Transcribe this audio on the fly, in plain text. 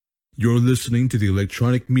You're listening to the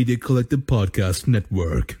Electronic Media Collective Podcast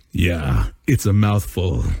Network. Yeah, it's a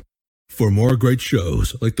mouthful. For more great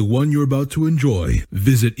shows like the one you're about to enjoy,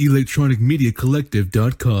 visit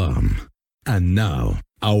electronicmediacollective.com. And now,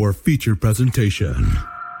 our feature presentation.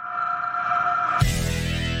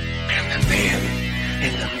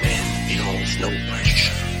 And the man feels no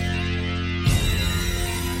pressure.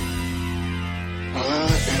 I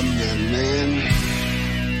am the man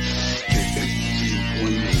that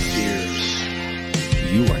everyone fears.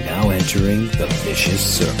 You are now entering the vicious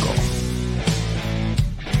circle.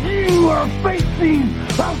 You are facing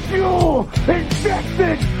a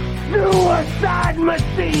fuel-injected suicide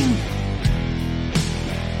machine!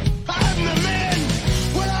 I'm the man.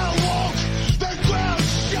 When I walk, the ground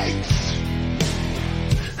shakes.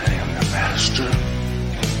 I am the master.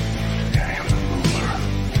 I am the ruler of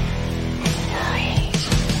the world.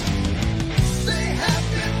 They have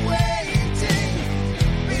been waiting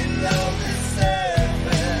below the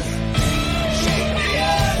surface. Shake me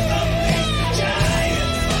up beneath the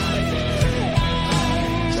giants.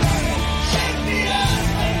 Shake me up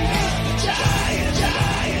beneath the giants.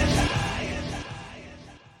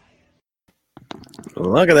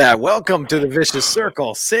 Look at that. Welcome to the vicious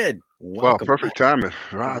circle. Sid, Wow, welcome. perfect timing.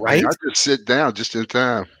 Right? Right? I just sit down just in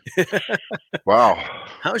time. Wow.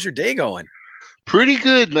 How's your day going? Pretty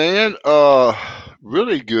good, man.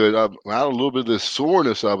 Really good. I had a little bit of this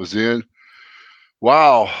soreness I was in.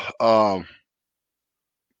 Wow.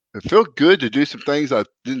 It felt good to do some things I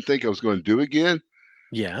didn't think I was going to do again,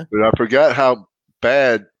 Yeah. but I forgot how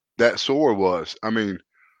bad that sore was. I mean,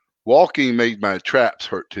 walking made my traps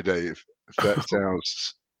hurt today, if that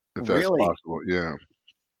sounds, if that's Really? possible. Yeah.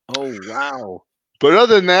 Oh, wow. But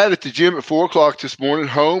other than that, at the gym at 4:00 this morning,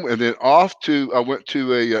 home, and then I went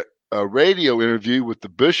to a radio interview with the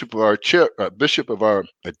bishop of our church,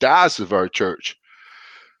 diocese of our church,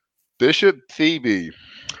 Bishop Phoebe.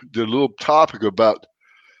 Did a little topic about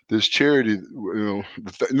this charity,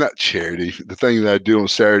 not charity, the thing that I do on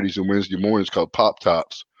Saturdays and Wednesday mornings called Pop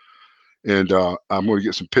Tops. And I'm going to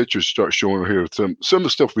get some pictures, start showing here some of the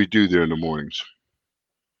stuff we do there in the mornings.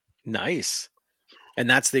 Nice. And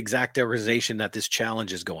that's the exact organization that this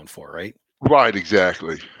challenge is going for, right? Right,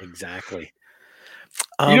 exactly. Exactly.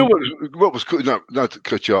 You know what was cool? Not to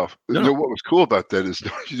cut you off. No. You know what was cool about that is,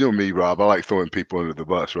 you know me, Rob. I like throwing people under the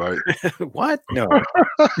bus, right? What? No.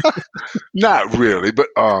 Not really, but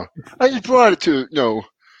I just brought it to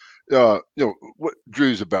what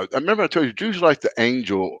Drew's about. I remember I told you Drew's like the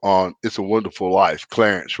angel on "It's a Wonderful Life,"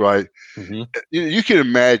 Clarence, right? Mm-hmm. You can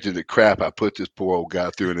imagine the crap I put this poor old guy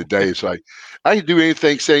through in a day. It's like I can do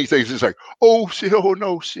anything, say anything. It's like, oh Sid, oh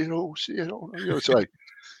no, Sid, oh Sid, oh no. It's like,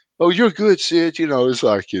 oh, you're good, Sid. It's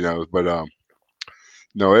like, but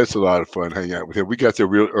no, it's a lot of fun hanging out with him. We got there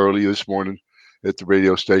real early this morning at the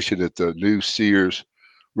radio station at the new Sears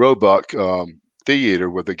Roebuck Theater,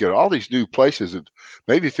 where they get all these new places that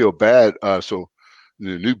made me feel bad. So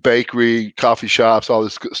the new bakery, coffee shops, all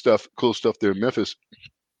this cool stuff there in Memphis.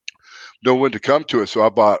 No one to come to it, so I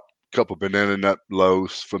bought a couple banana nut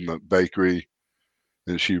loaves from the bakery,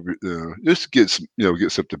 and she just get some,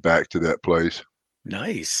 get something back to that place.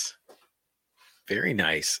 Nice. Very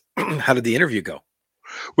nice. How did the interview go?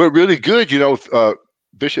 Well, really good.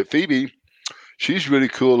 Bishop Phoebe, she's a really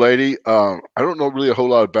cool lady. I don't know really a whole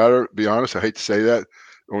lot about her, to be honest. I hate to say that.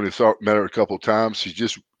 Only met her a couple of times. She's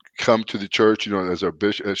just come to the church, as our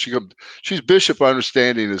bishop. She's bishop, my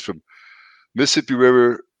understanding, is from Mississippi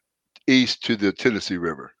River east to the Tennessee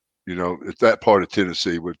River. It's that part of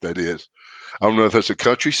Tennessee, what that is. I don't know if that's a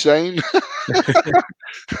country saying.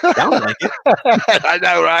 Sounds like it. I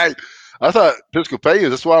know, right? I thought Episcopalians,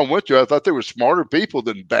 that's why I went to. I thought they were smarter people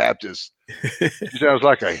than Baptists. She sounds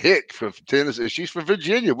like a hick from Tennessee. She's from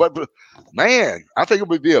Virginia. What, man? I think it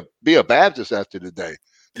would be a Baptist after today.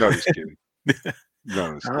 No, just kidding.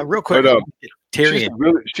 No, just kidding. Real quick, But, Terry.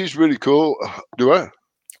 she's really cool. Do I?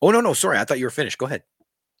 Oh, no. Sorry. I thought you were finished. Go ahead.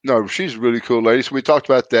 No, she's a really cool lady. So we talked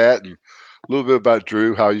about that and a little bit about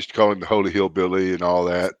Drew, how I used to call him the Holy Hillbilly and all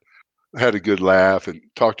that. I had a good laugh and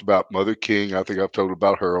talked about Mother King. I think I've told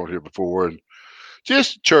about her on here before, and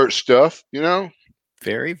just church stuff,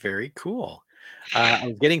 Very, very cool. I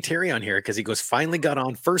was getting Terry on here because he goes, finally got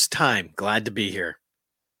on first time. Glad to be here.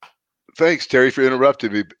 Thanks, Terry, for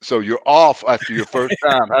interrupting me. So you're off after your first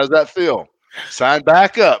time. How does that feel? Sign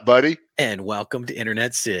back up, buddy. And welcome to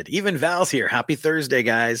Internet Sid. Even Val's here. Happy Thursday,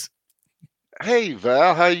 guys. Hey,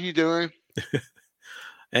 Val, how you doing?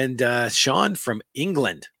 And Sean from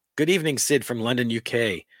England. Good evening, Sid from London,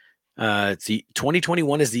 UK.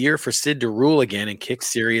 2021 is the year for Sid to rule again and kick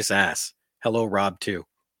serious ass. Hello, Rob, too.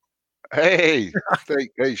 Hey,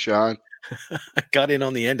 hey, Sean. I got in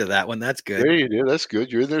on the end of that one. That's good. There you go. That's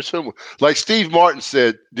good. You're in there somewhere. Like Steve Martin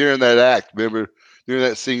said during that act, remember, during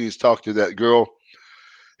that scene, he's talking to that girl.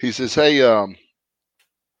 He says, hey,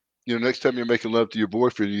 next time you're making love to your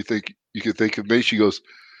boyfriend, you think you could think of me? She goes,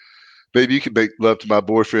 baby, you can make love to my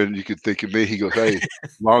boyfriend and you could think of me. He goes, hey,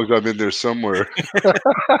 as long as I'm in there somewhere.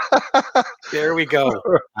 There we go.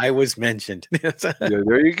 I was mentioned. Yeah,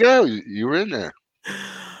 there you go. You were in there.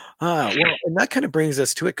 Well, and that kind of brings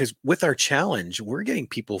us to it, because with our challenge, we're getting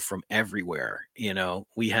people from everywhere.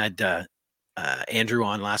 We had Andrew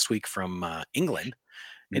on last week from England,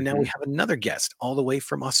 and now we have another guest all the way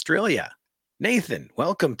from Australia. Nathan,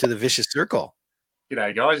 welcome to the Vicious Circle.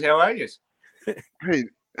 G'day, guys. How are you?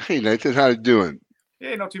 Hey, Nathan, how you doing?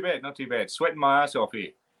 Yeah, not too bad. Not too bad. Sweating my ass off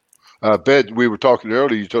here. I bet we were talking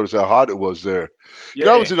earlier. You told us how hot it was there.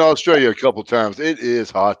 Yeah. I was in Australia a couple times. It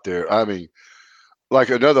is hot there. I mean, like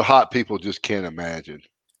another hot people just can't imagine.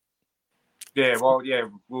 Yeah, well, yeah,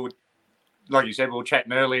 like you said, we were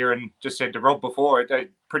chatting earlier and just said to Rob before, I'm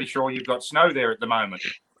pretty sure you've got snow there at the moment.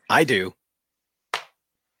 I do.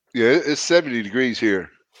 Yeah, it's 70 degrees here.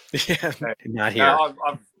 Yeah, not here. No,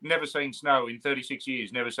 I've never seen snow in 36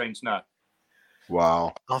 years. Never seen snow.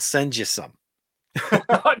 Wow. I'll send you some.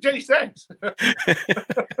 Geez, thanks.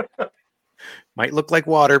 Might look like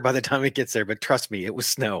water by the time it gets there, but trust me, it was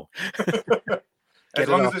snow. As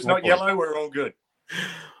long as it's not yellow, we're all good.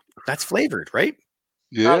 That's flavored, right?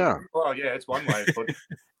 Yeah. Well, yeah, it's one way of putting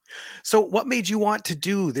it. So what made you want to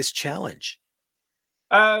do this challenge?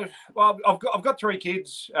 Well, I've got 3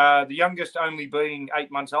 kids. The youngest only being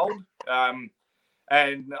 8 months old. And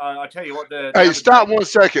I tell you what, hey, stop 1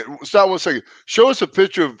 second. Stop 1 second. Show us a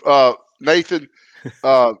picture of Nathan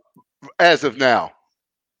as of now.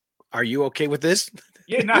 Are you okay with this?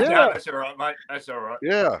 Yeah, no, that's all right, mate. That's all right.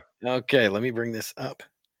 Yeah. Okay, let me bring this up.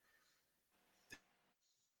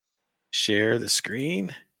 Share the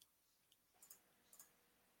screen.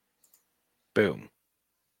 Boom.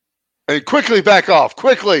 And quickly back off.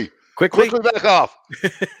 Quickly back off.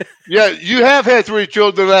 Yeah, you have had 3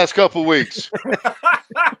 children the last couple of weeks.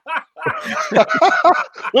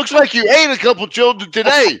 Looks like you ate a couple children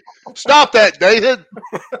today. Stop that, Nathan.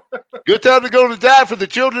 Good time to go to die for the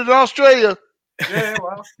children in Australia. Yeah,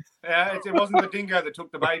 well, it wasn't the dingo that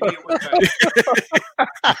took the baby. It was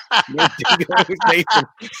Nathan.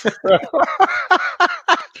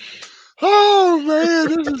 Oh,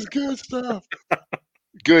 man, this is good stuff.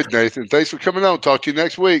 Good, Nathan. Thanks for coming on. Talk to you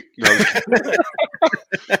next week. No,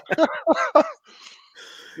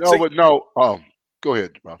 go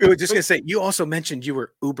ahead, Rob. I was just going to say, you also mentioned you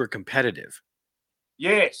were uber competitive.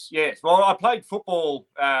 Yes. Well, I played football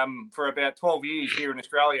for about 12 years here in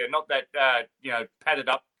Australia. Not that padded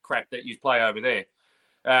up crap that you play over there.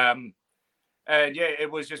 And yeah, it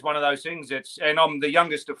was just one of those things. And I'm the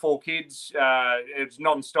youngest of 4 kids. It's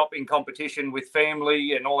non-stop in competition with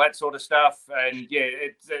family and all that sort of stuff. And yeah,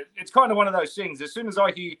 it's kind of one of those things. As soon as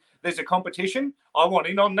I hear there's a competition, I want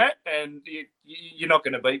in on that, and you're not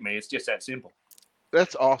going to beat me. It's just that simple.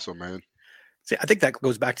 That's awesome, man. See, I think that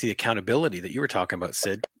goes back to the accountability that you were talking about,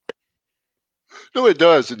 Sid. No, it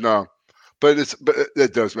does, and but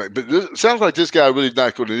it does, man. But it sounds like this guy really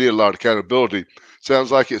not going to need a lot of accountability.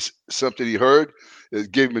 Sounds like it's something he heard.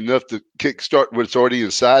 It gave him enough to kickstart what's already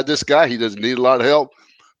inside this guy. He doesn't need a lot of help,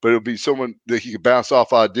 but it'll be someone that he can bounce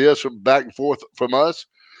off ideas from back and forth from us.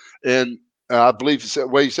 And I believe the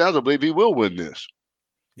way he sounds, I believe he will win this.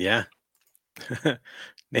 Yeah.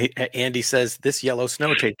 Andy says this yellow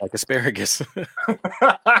snow tastes like asparagus.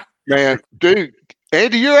 Man, dude,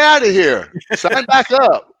 Andy, you're out of here. Sign back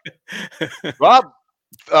up. Rob,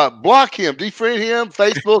 block him, defriend him,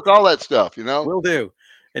 Facebook, all that stuff, Will do.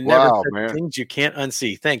 And wow, never said things you can't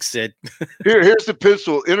unsee. Thanks, Sid. Here's the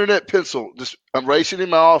pencil, internet pencil. I'm racing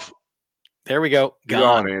him off. There we go.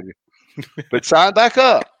 Gone, Andy. But sign back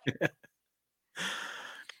up.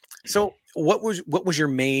 So what was your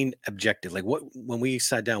main objective? Like when we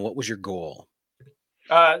sat down, what was your goal?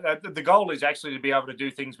 The goal is actually to be able to do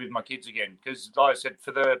things with my kids again. Because like I said,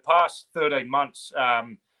 for the past 13 months,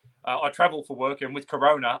 I travel for work, and with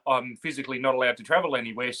Corona, I'm physically not allowed to travel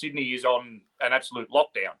anywhere. Sydney is on an absolute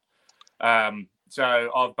lockdown.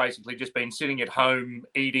 So I've basically just been sitting at home,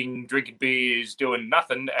 eating, drinking beers, doing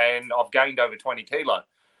nothing, and I've gained over 20 kilo.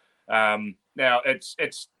 Now it's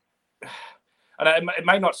and it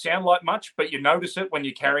may not sound like much, but you notice it when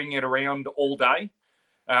you're carrying it around all day.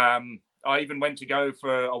 I even went to go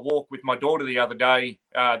for a walk with my daughter the other day,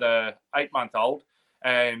 the 8-month-old,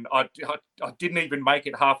 and I didn't even make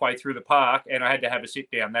it halfway through the park, and I had to have a sit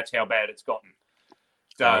down. That's how bad it's gotten.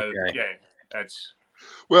 So, okay. Yeah, that's...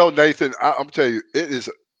 Well, Nathan, I'm telling you, it is,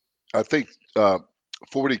 I think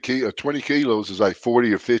 20 kilos is like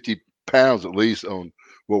 40 or 50 pounds at least on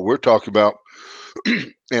what we're talking about.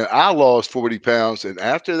 And I lost 40 pounds. And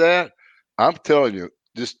after that, I'm telling you,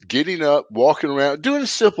 just getting up, walking around, doing the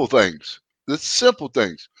simple things. The simple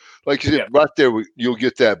things. Like you said, right there, you'll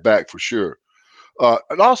get that back for sure.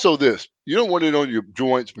 And also this, you don't want it on your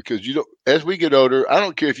joints because you don't. As we get older, I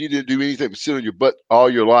don't care if you didn't do anything but sit on your butt all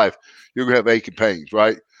your life, you're gonna have aching pains,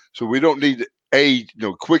 right? So we don't need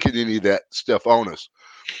to quicken any of that stuff on us.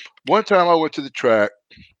 One time I went to the track.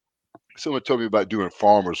 Someone told me about doing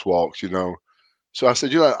farmers walks, So I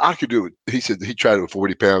said, I could do it. He said he tried it with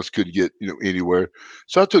 40 pounds, couldn't get, anywhere.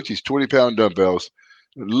 So I took these 20-pound dumbbells,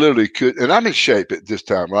 literally could, and I'm in shape at this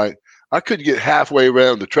time, right? I couldn't get halfway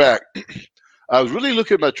around the track. I was really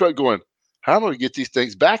looking at my truck going, how am I going to get these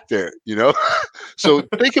things back there, So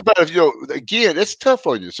think about it, again, it's tough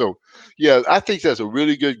on you. So yeah, I think that's a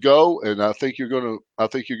really good goal, and I think you're going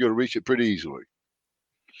to reach it pretty easily.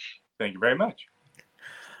 Thank you very much.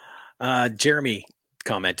 Jeremy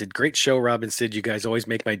commented, great show, Rob and Sid. You guys always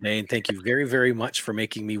make my day, and thank you very, very much for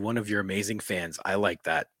making me one of your amazing fans. I like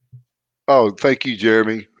that. Oh, thank you,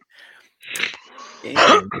 Jeremy.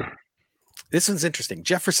 And this one's interesting.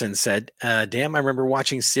 Jefferson said, damn, I remember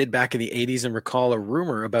watching Sid back in the 80s and recall a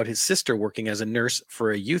rumor about his sister working as a nurse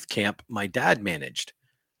for a youth camp my dad managed.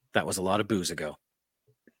 That was a lot of booze ago.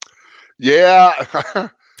 Yeah.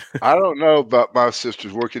 I don't know about my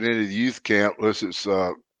sisters working in a youth camp unless it's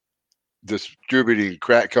distributing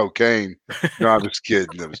crack cocaine. No, I'm just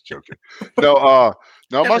kidding. I was joking. No,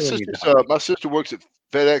 my sister works at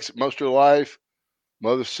FedEx most of her life.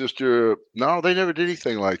 Mother's sister, no, they never did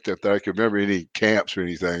anything like that I can remember, any camps or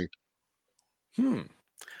anything.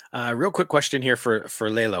 Real quick question here for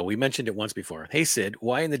Layla. We mentioned it once before. Hey, Sid,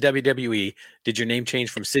 why in the WWE did your name change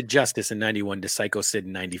from Sid Justice in 91 to Psycho Sid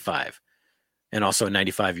in 95? And also in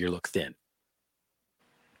 95, you look thin.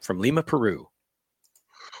 From Lima, Peru.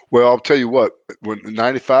 Well, I'll tell you what, when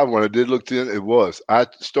 95, when I did look thin, I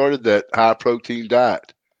started that high protein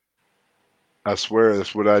diet. I swear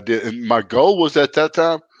that's what I did. And my goal was at that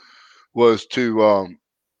time was to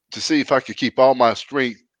see if I could keep all my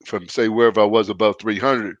strength from, say, wherever I was above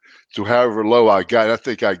 300 to however low I got. I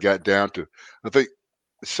think I got down to,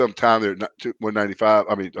 sometime there,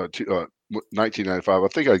 1995, I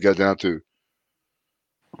think I got down to,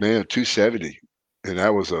 270. And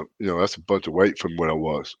that was that's a bunch of weight from what I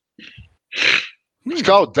was. It's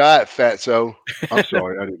called diet fat, so I'm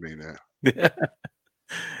sorry, I didn't mean that.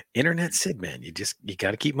 Internet Sid, man, you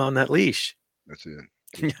got to keep him on that leash. That's it.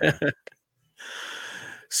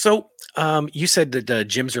 So, you said that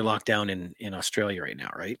gyms are locked down in Australia right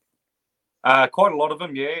now, right? Quite a lot of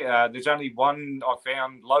them, yeah. There's only one I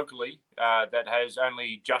found locally that has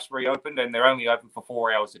only just reopened, and they're only open for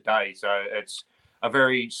 4 hours a day. So it's a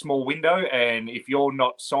very small window, and if you're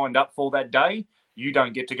not signed up for that day, you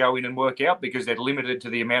don't get to go in and work out because they're limited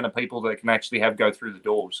to the amount of people that can actually go through the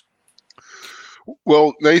doors.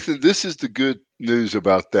 Well, Nathan, this is the good news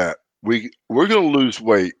about that. We're going to lose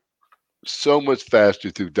weight so much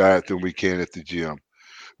faster through diet than we can at the gym.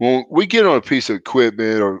 When we get on a piece of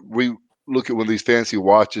equipment or we look at one of these fancy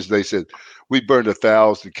watches, they said we burned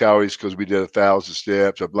 1,000 calories because we did 1,000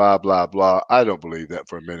 steps or blah, blah, blah. I don't believe that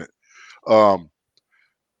for a minute.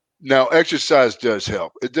 Now, exercise does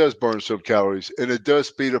help. It does burn some calories, and it does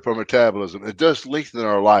speed up our metabolism. It does lengthen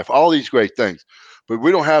our life, all these great things. But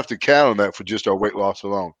we don't have to count on that for just our weight loss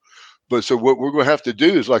alone. But so what we're going to have to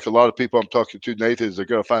do is, like a lot of people I'm talking to, Nathan, is they're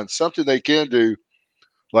going to find something they can do,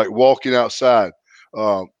 like walking outside.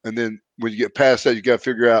 And then when you get past that, you got to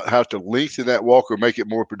figure out how to lengthen that walk or make it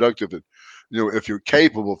more productive. And, if you're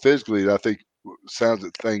capable physically, I think sounds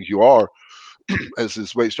like things you are, as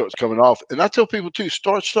this weight starts coming off. And I tell people too,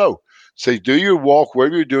 start slow. Say, do your walk,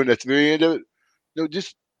 wherever you're doing at the very end of it.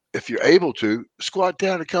 Just if you're able to, squat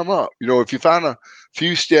down and come up. If you find a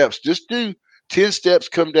few steps, just do 10 steps,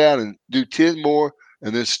 come down and do 10 more,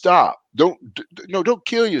 and then stop. Don't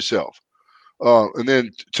kill yourself. And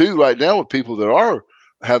then two, right now with people that are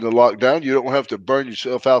having the lockdown, you don't have to burn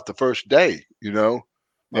yourself out the first day.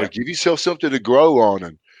 Give yourself something to grow on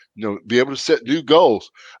and be able to set new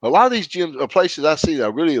goals. A lot of these gyms are places I see that I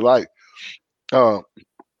really like.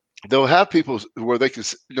 They'll have people where they can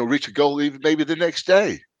reach a goal even maybe the next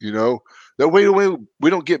day. That way we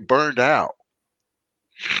don't get burned out.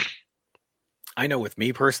 I know with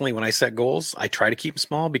me personally, when I set goals, I try to keep them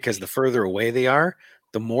small because the further away they are,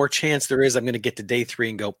 the more chance there is I'm going to get to day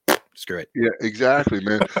 3 and go, screw it. Yeah, exactly,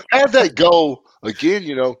 man. Have that goal again,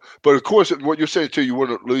 but of course, what you're saying too, you want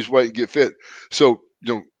to lose weight and get fit. So,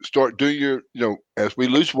 start doing as we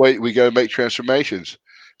lose weight, we got to make transformations.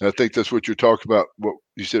 And I think that's what you're talking about, what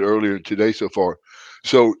you said earlier today so far.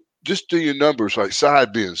 So just do your numbers like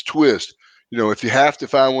side bends, twist. If you have to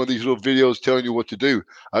find one of these little videos telling you what to do.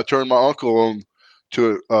 I turned my uncle on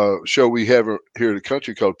to a show we have here in the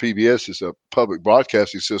country called PBS. It's a public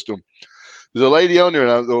broadcasting system. There's a lady on there,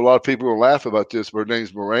 and I know a lot of people will laugh about this, but her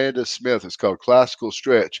name's Miranda Smith. It's called Classical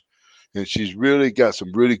Stretch. And she's really got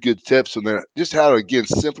some really good tips on there. Just how to, again,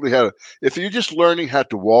 simply how to, if you're just learning how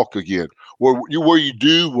to walk again, where you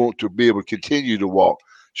do want to be able to continue to walk,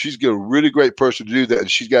 she's got a really great person to do that.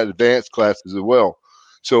 And she's got advanced classes as well.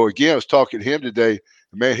 So again, I was talking to him today.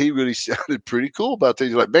 Man, he really sounded pretty cool about things.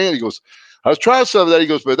 He's like, man, he goes, I was trying some of that. He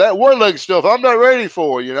goes, but that one-leg stuff, I'm not ready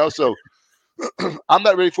for, So I'm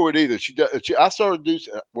not ready for it either. I started to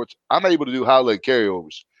do what I'm able to do high leg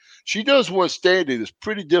carryovers. She does one standing that's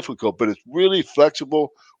pretty difficult, but it's really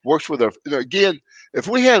flexible. Works with her. Again, if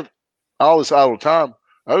we had all this idle time,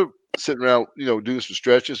 I would sitting around, doing some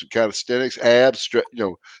stretches, some calisthenics, abs,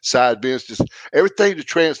 side bends, just everything to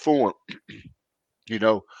transform.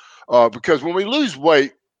 Because when we lose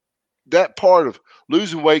weight, that part of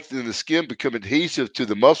losing weight and the skin become adhesive to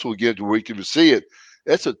the muscle again to where we can see it.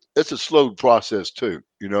 It's a slow process too,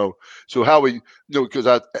 So how we, because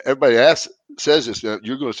everybody says this,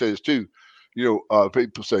 you're going to say this too.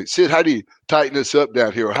 People say, Sid, how do you tighten this up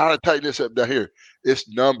down here? Or how to tighten this up down here? It's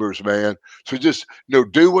numbers, man. So just,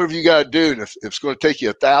 do whatever you got to do. And if it's going to take you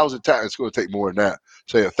 1,000 times, it's going to take more than that.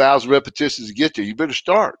 Say 1,000 repetitions to get there. You better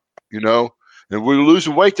start, And we're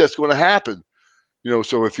losing weight. That's going to happen.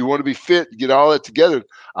 So if you want to be fit, get all that together.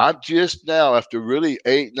 I'm just now, after really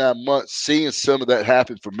 8-9 months, seeing some of that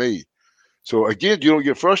happen for me. So again, you don't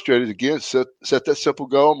get frustrated. Again, set that simple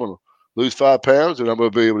goal. I'm going to lose 5 pounds, and I'm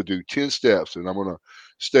going to be able to do 10 steps, and I'm going to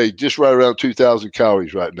stay just right around 2,000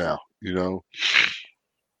 calories right now.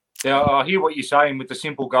 Yeah, I hear what you're saying with the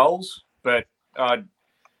simple goals, but I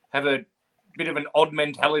have a bit of an odd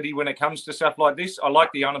mentality when it comes to stuff like this. I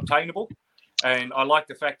like the unobtainable. And I like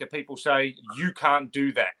the fact that people say, you can't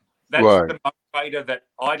do that. That's right. The motivator that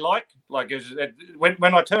I like.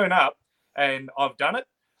 When I turn up and I've done it,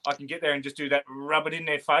 I can get there and just do that, rub it in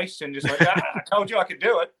their face and just like, I told you I could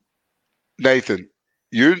do it. Nathan,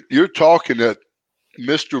 you're talking to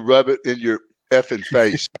Mr. Rub It in your effing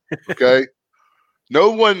face, okay?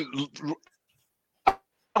 No one – I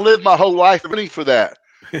lived my whole life running for that.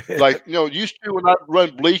 Like, used to when I'd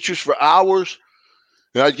run bleachers for hours –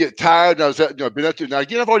 and I'd get tired, and I was been out there. Now,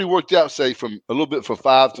 again, I've already worked out, say, from a little bit from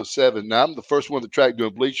 5 to 7. Now, I'm the first one to track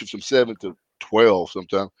doing bleachers from 7 to 12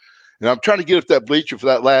 sometimes. And I'm trying to get up that bleacher for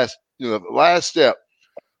that last step.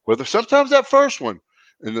 Whether sometimes that first one,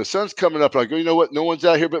 and the sun's coming up, and I go, you know what? No one's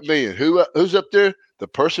out here but me. And who's up there? The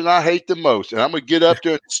person I hate the most. And I'm going to get up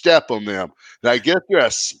there and step on them. And I get up there, I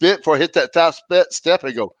spit before I hit that top step,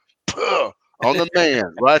 and I go, puh. On the man,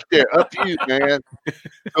 right there, up to you, man.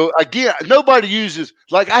 So again, nobody uses,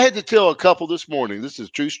 like I had to tell a couple this morning. This is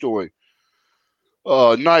a true story.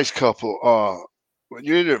 Nice couple. When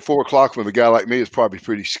you're in there at 4 o'clock with a guy like me, it's probably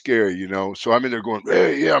pretty scary, So I'm in there going,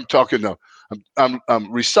 hey, yeah, I'm talking now. I'm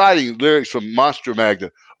reciting lyrics from Monster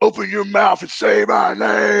Magna. Open your mouth and say my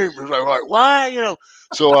name. It's like why,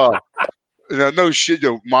 So no shit,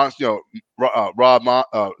 Rob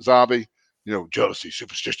Zombie. Jealousy,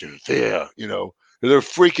 superstition, and fear, and they're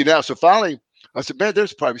freaking out. So finally, I said, man, they're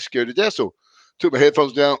probably scared to death. So took my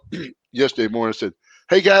headphones down yesterday morning. I said,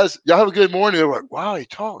 hey, guys, y'all have a good morning. They were like, wow, he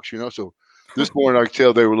talks, So this morning I could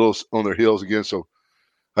tell they were a little on their heels again. So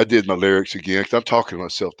I did my lyrics again because I'm talking to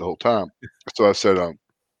myself the whole time. So I said,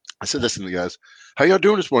 listen, guys, how y'all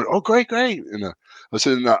doing this morning? Oh, great. And I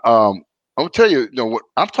said, I'm going to tell you, what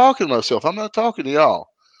I'm talking to myself. I'm not talking to y'all.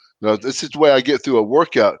 This is the way I get through a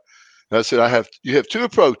workout. And I said, you have 2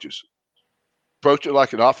 approaches. Approach it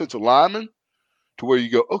like an offensive lineman to where you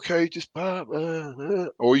go, okay, just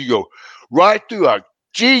or you go right through a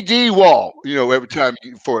GD wall, every time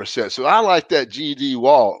for a set. So I like that GD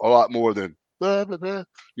wall a lot more than,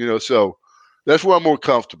 so that's where I'm more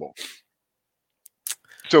comfortable.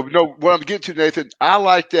 So, what I'm getting to, Nathan, I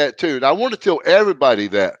like that too. And I want to tell everybody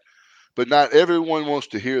that, but not everyone wants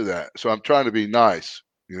to hear that. So I'm trying to be nice,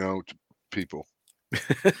 to people.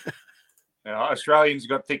 Australians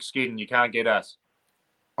got thick skin. You can't get us.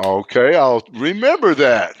 Okay, I'll remember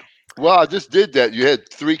that. Well, I just did that. You had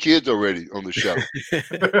 3 kids already on the show.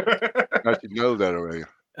 I should know that already.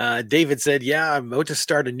 David said, yeah, I'm about to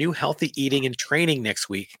start a new healthy eating and training next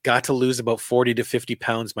week. Got to lose about 40 to 50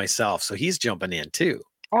 pounds myself. So he's jumping in too.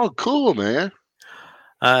 Oh, cool, man.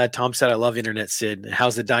 Tom said, I love internet, Sid.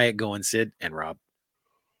 How's the diet going, Sid and Rob?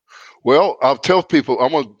 Well, I'll tell people,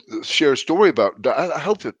 I'm going to share a story about, I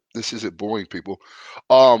hope that this isn't boring people.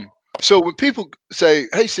 So when people say,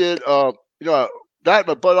 "Hey, Sid, I died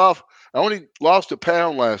my butt off. I only lost a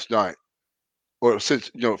pound last night, or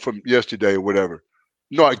since from yesterday or whatever."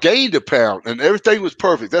 No, I gained a pound, and everything was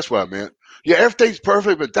perfect. That's what I meant. Yeah, everything's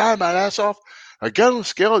perfect, but died my ass off. I got on the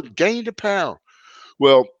scale and gained a pound.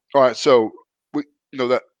 Well, all right. So we,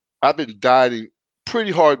 that I've been dieting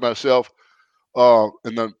pretty hard myself.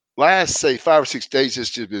 In the last, say, 5 or 6 days, it's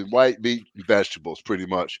just been white meat and vegetables pretty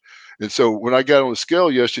much. And so when I got on the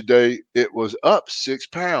scale yesterday, it was up 6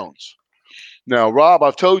 pounds. Now, Rob,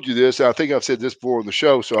 I've told you this. And I think I've said this before on the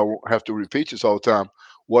show, so I won't have to repeat this all the time.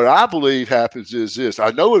 What I believe happens is this.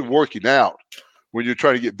 I know in working out, when you're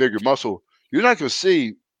trying to get bigger muscle, you're not going to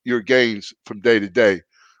see your gains from day to day.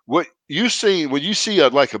 What you see when you see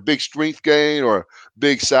like a big strength gain or a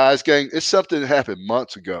big size gain, it's something that happened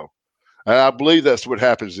months ago. And I believe that's what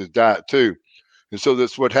happens in diet too. And so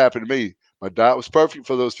that's what happened to me. My diet was perfect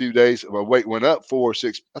for those few days. My weight went up 4 or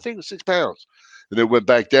 6, I think it was 6 pounds. And then went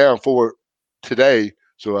back down for today.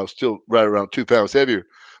 So I was still right around 2 pounds heavier.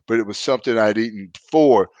 But it was something I'd eaten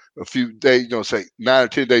for a few days, say 9 or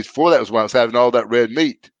 10 days before that was when I was having all that red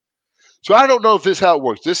meat. So I don't know if this is how it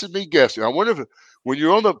works. This is me guessing. I wonder if when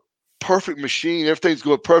you're on the perfect machine, everything's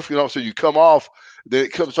going perfect, and all of a sudden you come off, then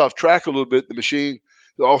it comes off track a little bit, the machine.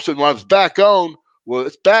 All of a sudden when it's back on, well,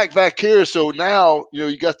 it's back here. So now,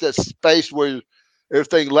 you got that space where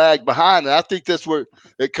everything lagged behind. And I think that's where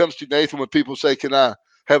it comes to, Nathan, when people say, "Can I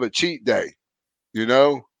have a cheat day?"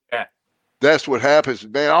 Yeah. That's what happens.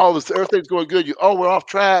 Man, everything's going good. We're off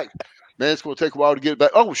track. Man, it's going to take a while to get it back.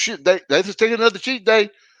 Oh, shit, Nathan's taking another cheat day.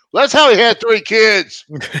 Well, that's how he had 3 kids.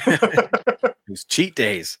 It was cheat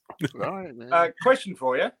days. All right, man. Question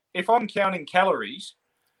for you. If I'm counting calories,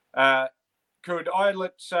 could I,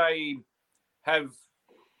 let's say, have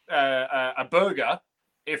a burger,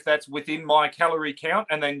 if that's within my calorie count,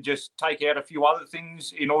 and then just take out a few other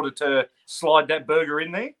things in order to slide that burger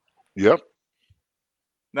in there? Yep.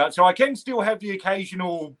 No, so I can still have the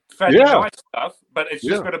occasional fatty nice stuff, but it's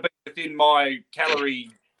just got to be within my calorie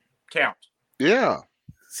count. Yeah.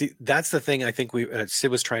 See, that's the thing I think Sid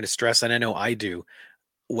was trying to stress, and I know I do.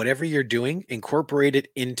 Whatever you're doing, incorporate it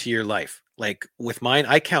into your life. Like with mine,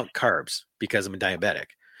 I count carbs because I'm a diabetic.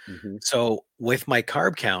 Mm-hmm. So with my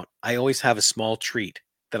carb count, I always have a small treat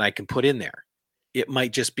that I can put in there. It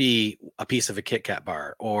might just be a piece of a Kit Kat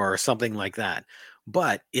bar or something like that,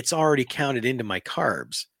 but it's already counted into my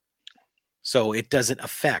carbs. So it doesn't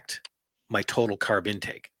affect my total carb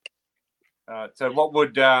intake. So what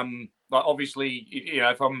would, obviously,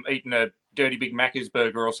 if I'm eating a Dirty Big Macca's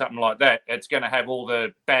burger or something like that, it's going to have all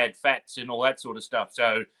the bad fats and all that sort of stuff.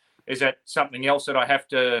 So is that something else that I have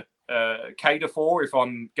to cater for if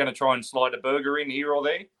I'm going to try and slide a burger in here or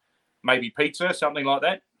there? Maybe pizza, something like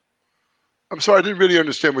that? I'm sorry, I didn't really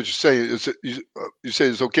understand what you're saying. You say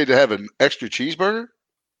it's okay to have an extra cheeseburger?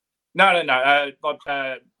 No.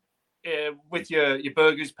 With your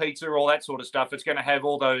burgers, pizza, all that sort of stuff, it's going to have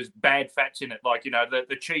all those bad fats in it, like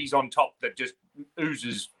the cheese on top that just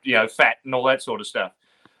oozes fat and all that sort of stuff.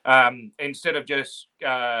 Instead of just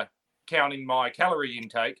counting my calorie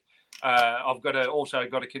intake, I've also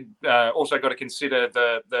got to consider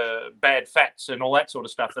the bad fats and all that sort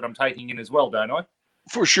of stuff that I'm taking in as well, don't I?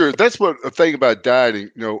 For sure. That's what a thing about dieting.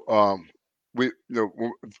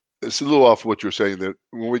 It's a little off what you're saying. That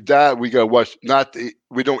when we diet, we got to watch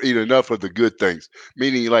we don't eat enough of the good things.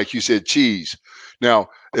 Meaning, like you said, cheese. Now,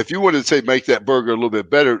 if you wanted to say make that burger a little bit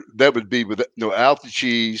better, that would be without the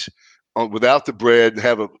cheese, without the bread, and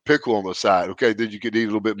have a pickle on the side. Okay, then you could eat a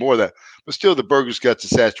little bit more of that. But still, the burger's got the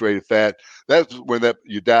saturated fat. That's when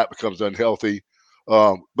your diet becomes unhealthy.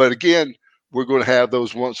 But again, we're going to have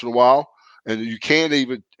those once in a while. And you can't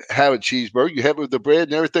even have a cheeseburger. You have it with the bread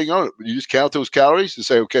and everything on it. You just count those calories and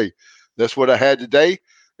say, okay, that's what I had today.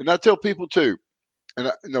 And I tell people too,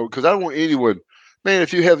 and because I don't want anyone, man,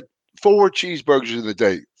 if you have 4 cheeseburgers in the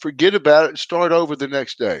day, forget about it. Start over the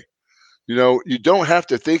next day. You don't have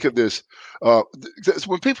to think of this.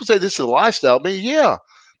 When people say this is a lifestyle, I mean, yeah,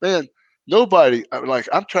 man, nobody,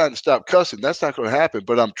 I'm trying to stop cussing. That's not going to happen,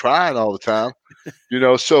 but I'm trying all the time,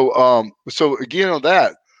 So again, on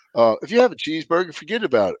that, if you have a cheeseburger, forget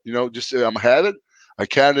about it. Just say, I'm going to have it. I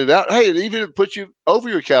counted it out. Hey, it even puts you over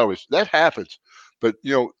your calories. That happens. But,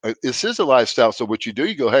 this is a lifestyle. So what you do,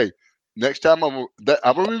 you go, hey, next time I'm going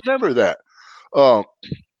to remember that.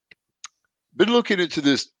 Been looking into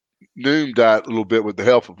this Noom diet a little bit with the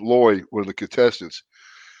help of Lori, one of the contestants.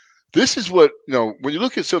 This is what, when you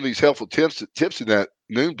look at some of these helpful tips in that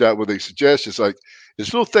Noom diet, what they suggest is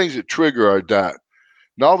it's little things that trigger our diet.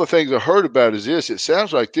 And all the things I heard about is this. It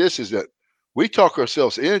sounds like this is that we talk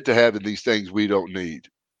ourselves into having these things we don't need.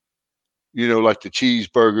 like the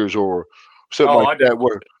cheeseburgers or something Oh, like that,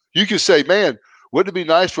 where you could say, man, wouldn't it be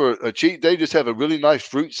nice for a cheat day just have a really nice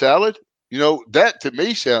fruit salad? That to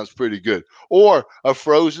me sounds pretty good. Or a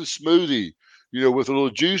frozen smoothie, with a little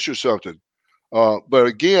juice or something. But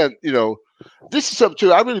again, this is something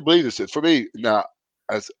too. I really believe this. For me now,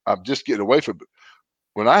 as I'm just getting away from it.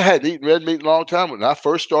 When I hadn't eaten red meat in a long time, when I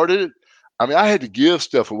first started it, I mean, I had to give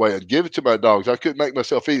stuff away and give it to my dogs. I couldn't make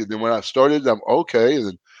myself eat it. Then when I started, I'm okay, and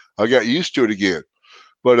then I got used to it again.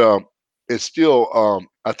 But it's still,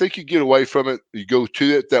 I think you get away from it. You go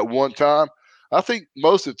to it that one time. I think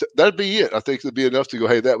most of that'd be it. I think it'd be enough to go,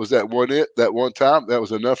 hey, that was that one time. That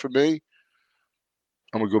was enough for me.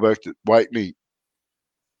 I'm gonna go back to white meat.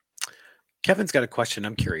 Kevin's got a question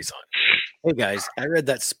I'm curious on. Hey guys, I read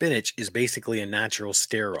that spinach is basically a natural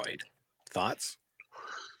steroid. Thoughts?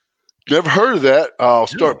 Never heard of that. I'll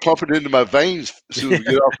start pumping into my veins as soon as we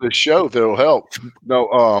get off this show. That'll help.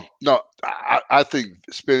 No. I think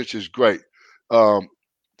spinach is great. I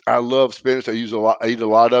love spinach. I eat a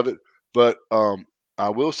lot of it. But I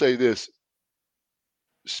will say this: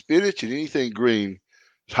 spinach and anything green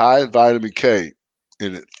is high in vitamin K,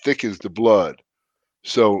 and it thickens the blood.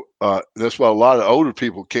 So that's why a lot of older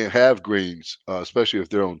people can't have greens, especially if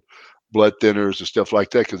they're on blood thinners and stuff like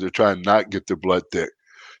that, because they're trying not to get their blood thick.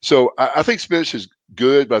 So I think spinach is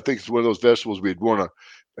good, but I think it's one of those vegetables we'd want to,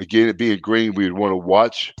 again, it being green, we'd want to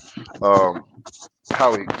watch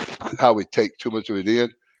how we take too much of it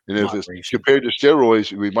in. And if it's compared to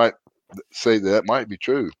steroids, we might say that might be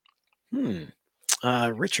true.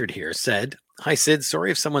 Richard here said, "Hi, Sid. Sorry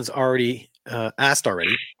if someone's already asked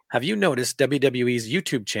already. Have you noticed WWE's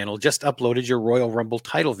YouTube channel just uploaded your Royal Rumble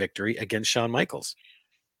title victory against Shawn Michaels?"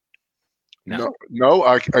 No,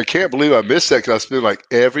 I can't believe I missed that because I spend like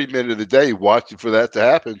every minute of the day watching for that to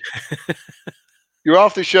happen. You're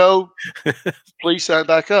off the show. Please sign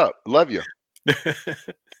back up. Love you.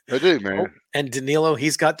 I do, man. Oh, and Danilo,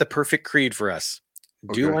 he's got the perfect creed for us.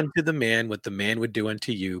 Okay. Do unto the man what the man would do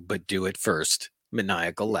unto you, but do it first.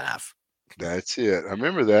 Maniacal laugh. That's it. I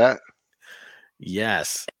remember that.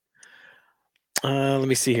 Yes. Let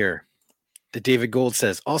me see here. The David Gold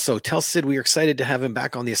says, also tell Sid we are excited to have him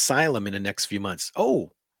back on the asylum in the next few months.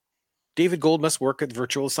 Oh, David Gold must work at the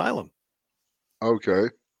virtual asylum. Okay.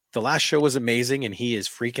 The last show was amazing and he is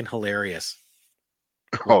freaking hilarious.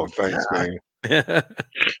 Oh, thanks, man.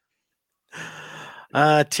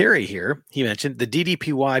 Terry here, he mentioned the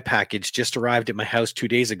DDPY package just arrived at my house 2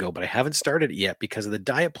 days ago, but I haven't started it yet because of the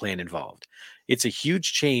diet plan involved. It's a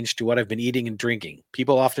huge change to what I've been eating and drinking.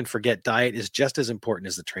 People often forget diet is just as important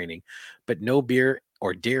as the training, but no beer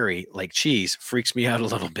or dairy like cheese freaks me out a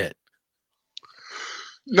little bit.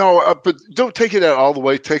 No, but don't take it out all the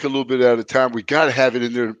way. Take a little bit at a time. We got to have it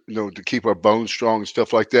in there, to keep our bones strong and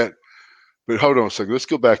stuff like that. But hold on a second. Let's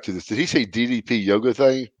go back to this. Did he say DDP yoga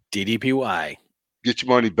thing? DDPY. Get your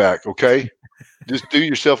money back, okay? Just do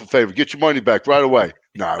yourself a favor. Get your money back right away.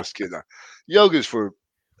 No, I was kidding. Yoga's for,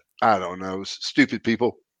 I don't know, stupid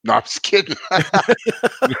people. No, I'm just kidding.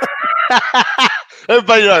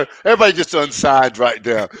 Everybody just unsigned right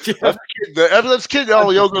now. Yeah. I'm just kidding, all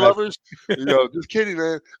the yoga lovers. Just kidding,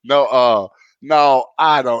 man. No,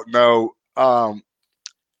 I don't know.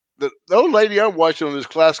 The old lady I'm watching on this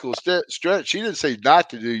classical stretch, she didn't say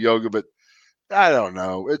not to do yoga, but I don't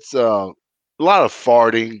know. It's a lot of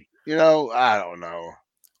farting. I don't know.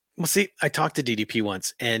 Well, see, I talked to DDP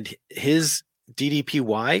once, and his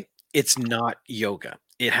DDPY, it's not yoga.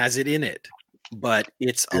 It has it in it, but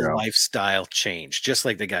it's a lifestyle change. Just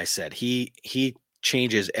like the guy said, he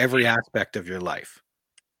changes every aspect of your life.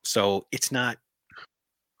 So it's not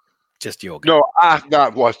just yoga. No, I've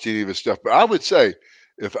not watched any of his stuff, but I would say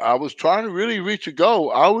if I was trying to really reach a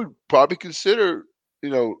goal, I would probably consider,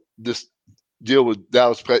 this deal with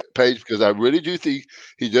Dallas Page, because I really do think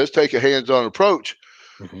he does take a hands-on approach.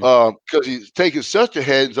 Because he's taking such a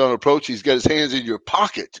hands-on approach, he's got his hands in your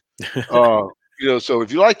pocket. So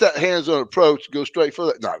if you like that hands-on approach, go straight for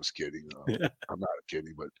that. No, I was kidding. I'm not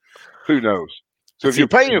kidding, but who knows? So if you're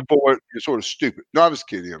paying for it, you're sort of stupid. No, I'm just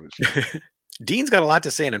kidding. Dean's got a lot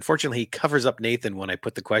to say, and unfortunately, he covers up Nathan when I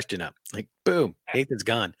put the question up. Like, boom, Nathan's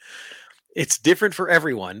gone. It's different for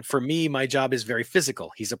everyone. For me, my job is very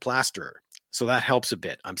physical. He's a plasterer, so that helps a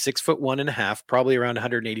bit. I'm 6'1.5", probably around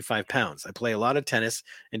 185 pounds. I play a lot of tennis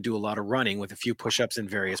and do a lot of running with a few push-ups and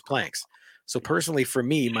various planks. So personally, for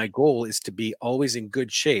me, my goal is to be always in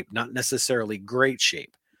good shape, not necessarily great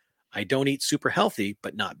shape. I don't eat super healthy,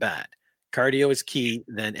 but not bad. Cardio is key.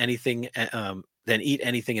 Then eat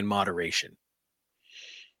anything in moderation.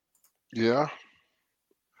 Yeah.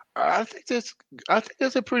 I think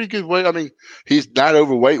that's a pretty good weight. I mean, he's not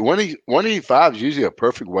overweight. 185 is usually a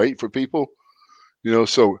perfect weight for people.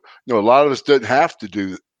 So a lot of us doesn't have to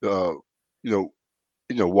do you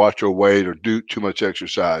know watch our weight or do too much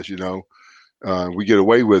exercise. We get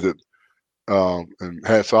away with it. And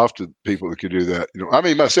hats off to people that can do that. I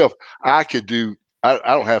mean, myself, I could do. I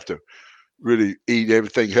don't have to really eat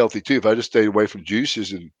everything healthy too. If I just stayed away from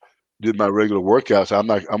juices and did my regular workouts, I'm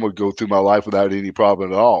gonna go through my life without any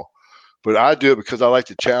problem at all. But I do it because I like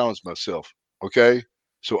to challenge myself. Okay,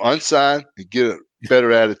 so unsign and get a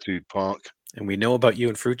better attitude, punk. And we know about you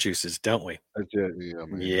and fruit juices, don't we? That's it. Yeah,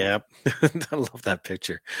 man. Yep. I love that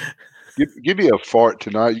picture. Give me a fart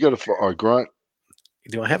tonight. You got a grunt?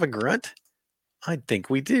 Do I have a grunt? I think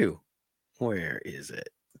we do. Where is it?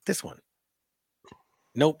 This one.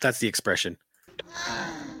 Nope, that's the expression.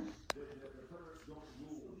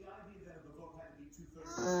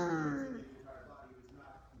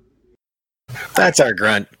 That's our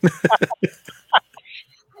grunt.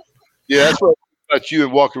 Yeah, that's what about you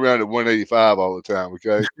and walk around at 185 all the time.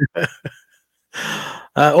 Okay.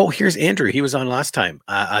 Here's Andrew. He was on last time.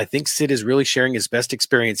 I think Sid is really sharing his best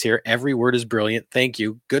experience here. Every word is brilliant. Thank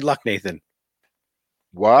you. Good luck, Nathan.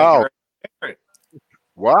 Wow. Thank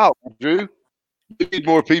Wow, Drew. We need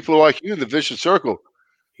more people like you in the vicious circle.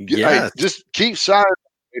 Yeah. Hey, just keep signing.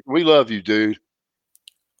 We love you, dude.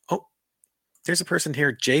 Oh, there's a person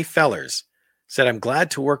here. Jay Fellers said, I'm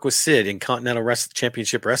glad to work with Sid in Continental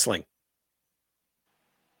Championship Wrestling.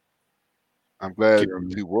 I'm glad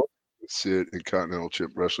to work with Sid in Continental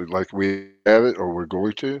Chip Wrestling like we have it or we're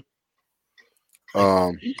going to.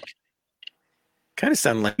 Kind of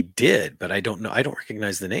sound like he did, but I don't know. I don't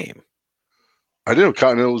recognize the name. I didn't know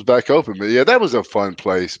Continental was back open, but yeah, that was a fun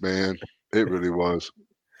place, man. It really was.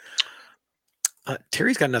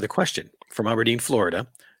 Terry's got another question from Aberdeen, Florida.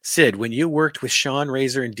 Sid, when you worked with Shawn,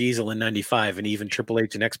 Razor, and Diesel in 95 and even Triple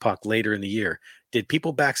H and X-Pac later in the year, did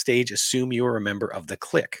people backstage assume you were a member of the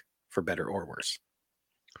Clique, for better or worse?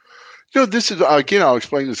 This is, again, I'll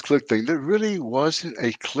explain this clique thing. There really wasn't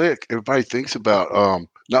a clique. Everybody thinks about,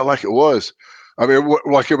 not like it was. I mean,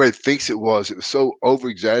 like everybody thinks it was. It was so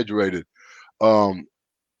over-exaggerated. I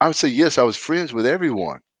would say, yes, I was friends with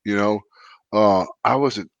everyone, I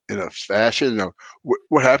wasn't in a fashion.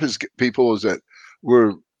 What happens, people, is that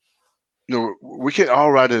we can't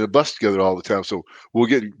all ride in a bus together all the time. So we'll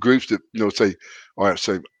get in groups that, say, all right,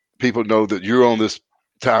 say people know that you're on this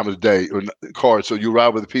time of the day or card. So you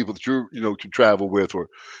ride with the people that you can travel with, or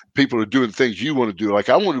people are doing things you want to do. Like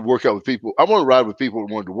I want to work out with people. I want to ride with people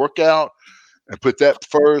who wanted to work out and put that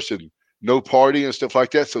first and no party and stuff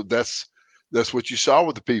like that. So that's what you saw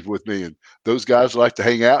with the people with me. And those guys like to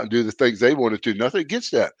hang out and do the things they wanted to. Nothing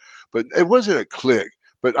against that. But it wasn't a clique.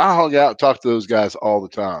 But I hung out and talked to those guys all the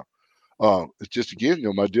time. It's just, again,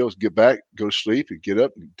 my deal is get back, go to sleep, and get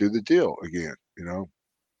up and do the deal again,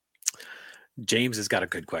 James has got a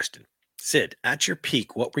good question. Sid, at your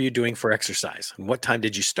peak, what were you doing for exercise? And what time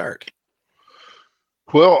did you start?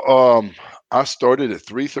 Well, I started at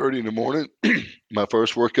 3:30 in the morning. My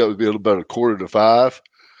first workout would be about 4:45.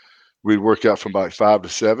 We'd work out from about 5 to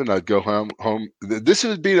 7. I'd go home. This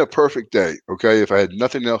would be a perfect day, okay, if I had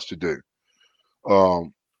nothing else to do.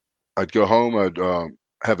 I'd go home. I'd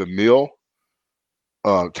have a meal,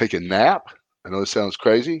 take a nap. I know this sounds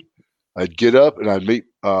crazy. I'd get up and I'd meet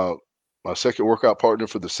my second workout partner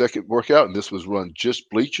for the second workout, and this was run just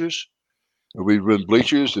bleachers. And we'd run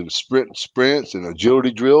bleachers and sprints and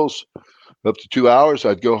agility drills up to 2 hours.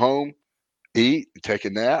 I'd go home, eat, take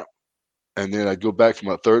a nap, and then I'd go back for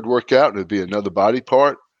my third workout, and it'd be another body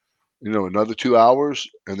part, another 2 hours,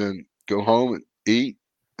 and then go home and eat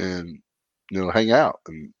and, hang out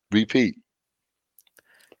and repeat.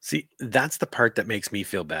 See, that's the part that makes me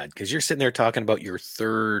feel bad, because you're sitting there talking about your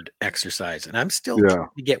third exercise, and I'm still trying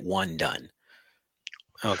to get one done.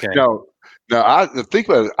 Okay. Now I think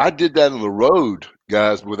about it. I did that on the road,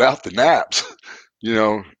 guys, without the naps,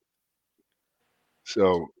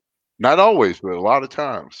 So not always, but a lot of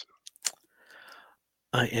times.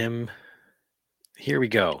 Here we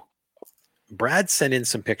go. Brad sent in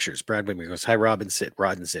some pictures. Brad Whitmer goes, hi, Rod and Sid.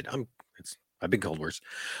 I've been cold words.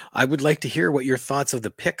 I would like to hear what your thoughts of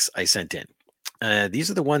the pics I sent in.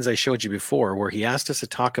 These are the ones I showed you before, where he asked us to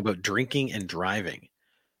talk about drinking and driving,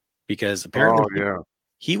 because apparently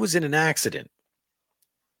he was in an accident.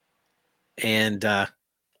 And that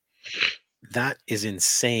is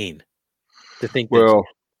insane to think that he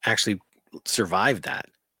actually survived that.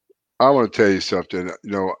 I want to tell you something.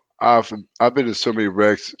 I've been in so many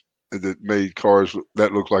wrecks that made cars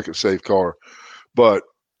that look like a safe car, but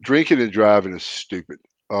drinking and driving is stupid.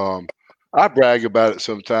 I brag about it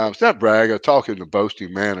sometimes. Not brag. I talk in a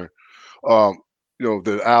boasting manner. Um,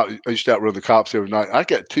 that I used to outrun the cops every night. I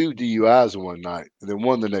got 2 DUIs in one night, and then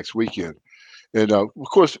one the next weekend. And of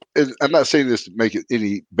course, I'm not saying this to make it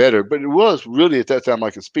any better, but it was really at that time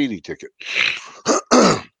like a speeding ticket.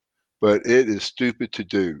 But it is stupid to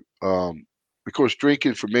do. Of course,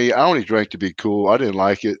 drinking for me, I only drank to be cool. I didn't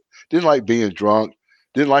like it. Didn't like being drunk.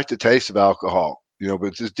 Didn't like the taste of alcohol.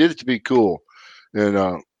 But just did it to be cool.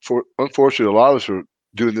 And unfortunately, a lot of us are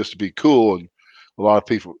doing this to be cool, and a lot of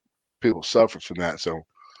people suffer from that. So,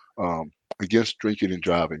 against drinking and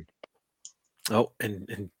driving. Oh,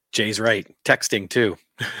 and Jay's right. Texting too.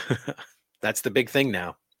 That's the big thing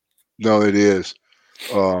now. No, it is,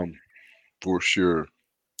 for sure.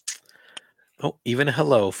 Oh, even a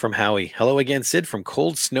hello from Howie. Hello again, Sid, from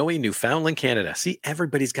cold, snowy Newfoundland, Canada. See,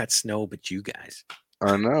 everybody's got snow but you guys.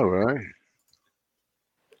 I know, right?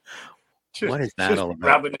 What is that all about?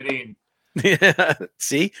 Rubbing it in. Yeah.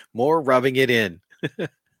 See, more rubbing it in.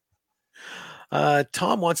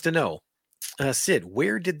 Tom wants to know, Sid,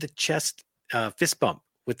 where did the chest fist bump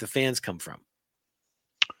with the fans come from?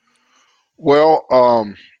 Well,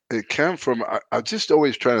 it came from. I just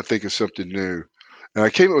always trying to think of something new, and I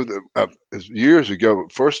came up with years ago.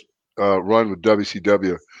 First run with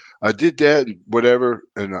WCW, I did that and whatever,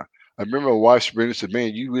 and I remember my wife Sabrina said,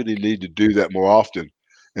 "Man, you really need to do that more often."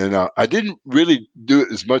 And I didn't really do it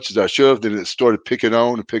as much as I should have. Then it started picking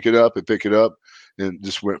on and pick it up, and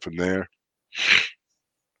just went from there.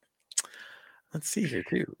 Let's see here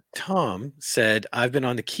too. Tom said, I've been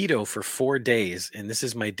on the keto for 4 days, and this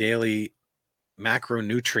is my daily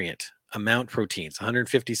macronutrient amount proteins,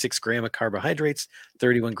 156 grams of carbohydrates,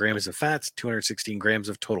 31 grams of fats, 216 grams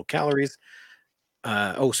of total calories.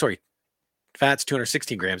 Fats,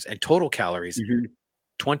 216 grams, and total calories,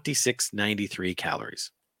 2693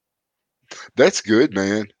 calories. That's good,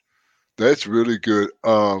 man. That's really good.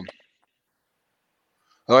 I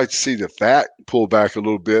like to see the fat pull back a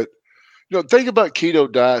little bit. Think about keto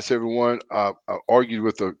diets, everyone. I argued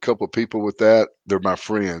with a couple of people with that. They're my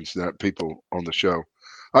friends, not people on the show.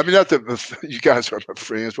 I mean, not that you guys are my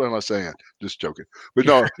friends. What am I saying? Just joking. But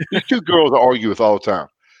no, these 2 girls I argue with all the time,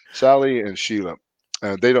 Sally and Sheila.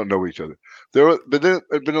 They don't know each other. But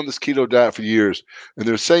they've been on this keto diet for years, and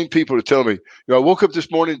they're the same people that tell me, I woke up this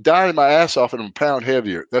morning, dying my ass off, and I'm a pound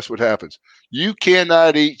heavier. That's what happens. You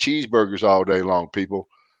cannot eat cheeseburgers all day long, people.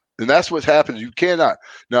 And that's what happens. You cannot.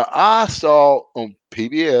 Now, I saw on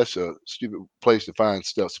PBS, a stupid place to find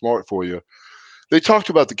stuff smart for you, they talked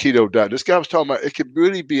about the keto diet. This guy was talking about it could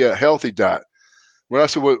really be a healthy diet. When I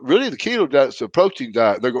said, well, really, the keto diet is a protein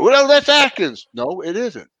diet. They go, well, that's Atkins. No, it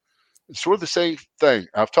isn't. It's sort of the same thing.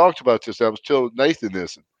 I've talked about this. I was telling Nathan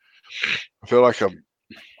this. And I feel like I'm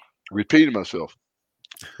repeating myself.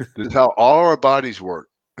 This is how all our bodies work.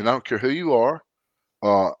 And I don't care who you are.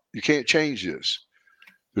 You can't change this.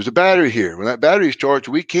 There's a battery here. When that battery is charged,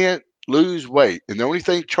 we can't lose weight. And the only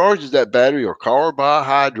thing charges that battery are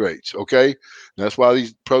carbohydrates, okay? And that's why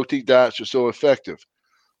these protein diets are so effective.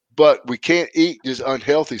 But we can't eat this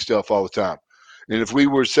unhealthy stuff all the time. And if we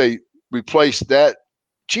were, say, replace that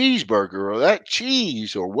cheeseburger or that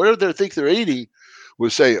cheese or whatever they think they're eating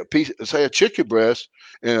with, say, a chicken breast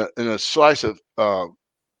and a slice of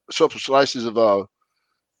couple slices of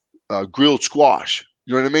grilled squash.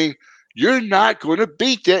 You know what I mean? You're not going to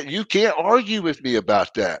beat that. You can't argue with me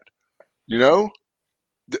about that.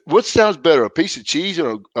 What sounds better, a piece of cheese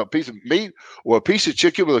or a piece of meat, or a piece of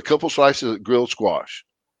chicken with a couple slices of grilled squash?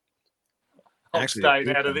 I'm staying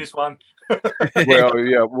out of this one. Well,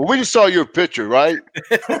 yeah. Well, we just saw your picture, right?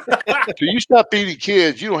 So you stop eating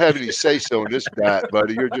kids. You don't have any say-so in this diet,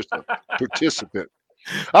 buddy. You're just a participant.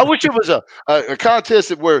 I wish it was a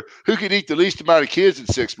contest where who could eat the least amount of kids in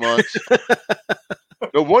 6 months.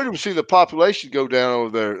 No wonder we're seeing the population go down over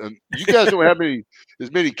there. And you guys don't have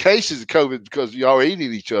as many cases of COVID because y'all are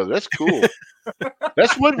eating each other. That's cool.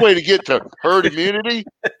 That's one way to get to herd immunity.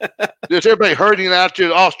 There's everybody herding out to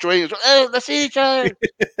the Australians. Hey, let's eat each other.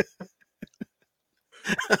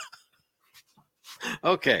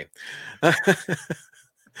 Okay.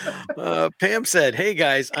 Pam said, hey,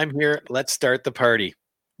 guys, I'm here. Let's start the party.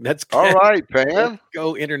 That's all right, Pam. Let's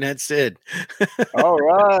go, Internet Sid. All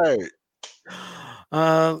right.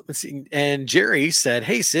 Let's see. And Jerry said,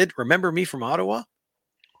 hey, Sid, remember me from Ottawa?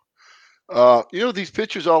 These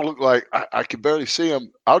pictures all look like I can barely see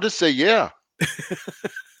them. I'll just say, yeah.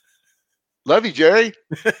 Love you, Jerry.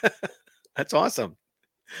 That's awesome.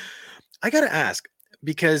 I got to ask,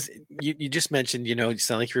 because you just mentioned, you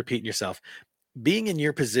sound like you're repeating yourself. Being in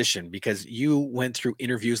your position, because you went through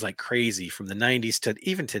interviews like crazy from the 90s to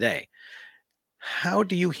even today, how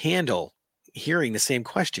do you handle hearing the same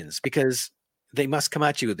questions because they must come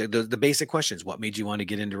at you. The basic questions. What made you want to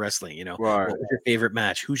get into wrestling? You know, Right. what was your favorite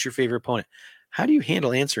match? Who's your favorite opponent? How do you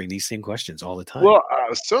handle answering these same questions all the time? Well,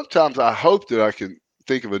 sometimes I hope that I can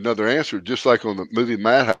think of another answer, just like on the movie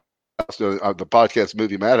Madhouse, the podcast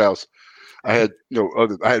movie Madhouse. I had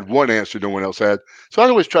I had one answer no one else had, so I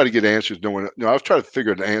always try to get answers no one. I was trying to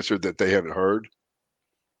figure an answer that they haven't heard.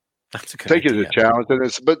 That's a good Take it idea. as a challenge,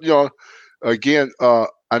 but again,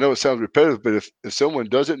 I know it sounds repetitive, but if someone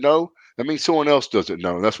doesn't know, that means someone else doesn't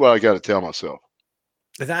know. That's what I got to tell myself.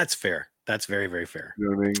 That's fair. That's very, very fair. You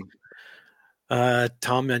know what I mean?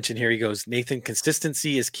 Tom mentioned here, he goes, Nathan,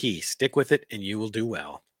 consistency is key. Stick with it and you will do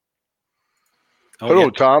well. Hold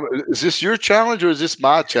on, Tom. Is this your challenge or is this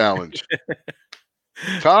my challenge?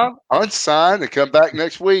 Tom, unsign and come back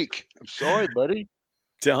next week. I'm sorry, buddy.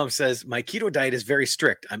 Tom says, my keto diet is very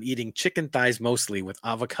strict. I'm eating chicken thighs mostly with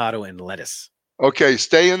avocado and lettuce. Okay,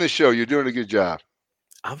 stay in the show. You're doing a good job.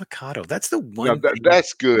 Avocado. That's the one.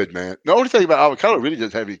 That's good, man. The only thing about avocado really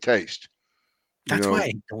doesn't have any taste. That's why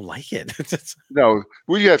I don't like it. No,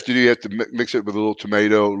 what you have to do, you have to mix it with a little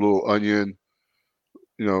tomato, a little onion,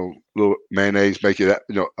 a little mayonnaise, make it,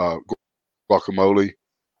 guacamole,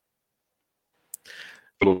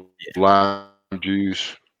 a little lime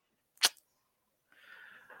juice.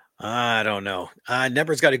 I don't know.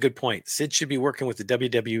 Nebra's got a good point. Sid should be working with the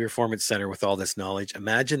WWE Performance Center with all this knowledge.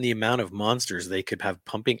 Imagine the amount of monsters they could have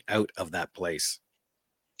pumping out of that place.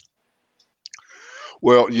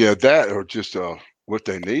 Well, yeah, that or just what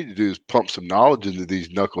they need to do is pump some knowledge into these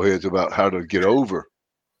knuckleheads about how to get over.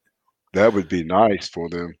 That would be nice for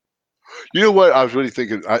them. You know what? I was really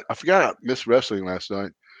thinking, I forgot I missed wrestling last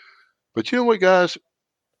night. But you know what, guys?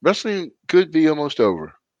 Wrestling could be almost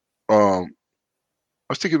over. I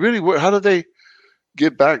was thinking, really, how do they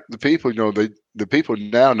get back the people? The people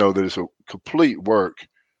now know that it's a complete work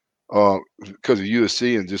because of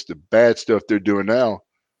USC and just the bad stuff they're doing now.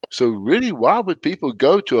 So really, why would people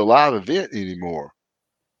go to a live event anymore?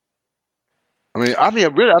 I'm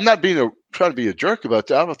not trying to be a jerk about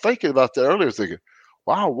that. I was thinking about that earlier, thinking,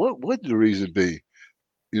 wow, what would the reason be?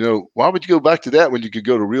 Why would you go back to that when you could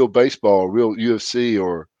go to real baseball, real UFC,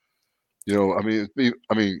 or, you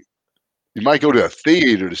might go to a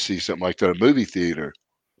theater to see something like that, a movie theater.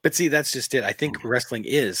 But see, that's just it. I think wrestling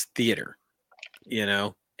is theater,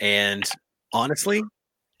 and honestly,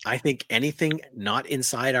 I think anything not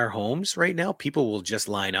inside our homes right now, people will just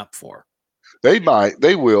line up for. They might.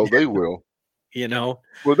 They will. They will.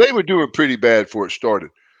 Well, they were doing pretty bad before it started.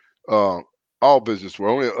 All business were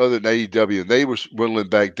only other than AEW, and they were dwindling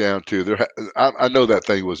back down too. I know that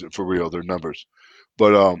thing wasn't for real, their numbers.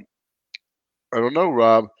 But I don't know,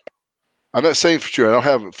 Rob. I'm not saying for sure. I don't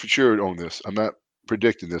have it for sure on this. I'm not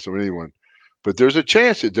predicting this on anyone. But there's a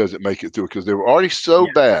chance it doesn't make it through because they were already so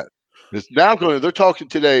bad. It's now they're talking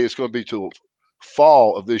today, it's going to be till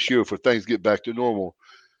fall of this year for things get back to normal.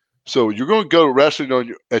 So you're going to go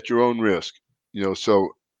wrestling at your own risk. So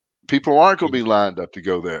people aren't going to be lined up to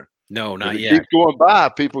go there. No, not yet. Keep going by,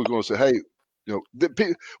 people are going to say, hey,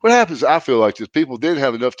 what happens, I feel like this, people didn't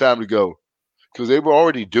have enough time to go because they were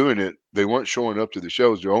already doing it. They weren't showing up to the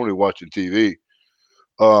shows. They're only watching TV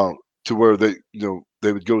to where they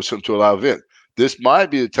would go to a live event. This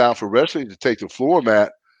might be the time for wrestling to take the floor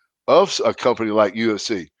mat of a company like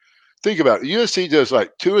UFC. Think about it. UFC does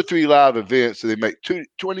like 2 or 3 live events, and they make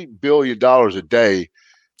 $20 billion a day,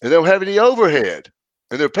 and they don't have any overhead.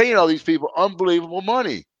 And they're paying all these people unbelievable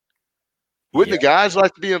money. Wouldn't the guys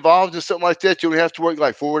like to be involved in something like that? You only have to work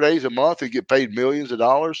like 4 days a month and get paid millions of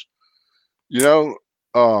dollars, and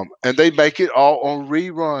they make it all on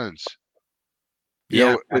reruns.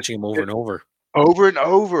 Watching them over and over. Over and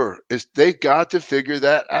over. They got to figure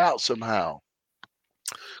that out somehow.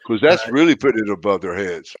 Because that's really putting it above their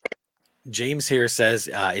heads. James here says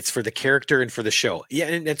it's for the character and for the show. Yeah,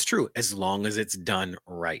 and that's true, as long as it's done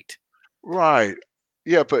right. Right.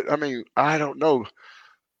 Yeah, but I don't know.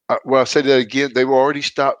 Well, I say that again. They were already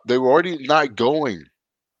stopped. They were already not going.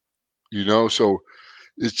 So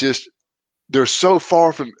it's just they're so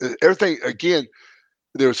far from everything. Again,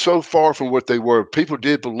 they're so far from what they were. People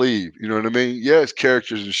did believe. You know what I mean? Yeah, it's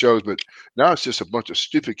characters and shows, but now it's just a bunch of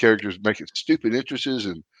stupid characters making stupid entrances,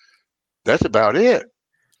 and that's about it.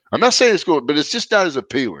 I'm not saying it's good, but it's just not as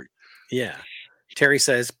appealing. Yeah. Terry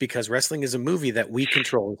says, because wrestling is a movie that we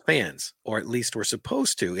control as fans, or at least we're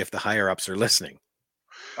supposed to if the higher-ups are listening.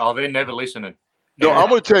 Oh, they're never listening. No, I'm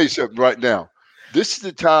going to tell you something right now. This is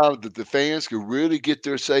the time that the fans can really get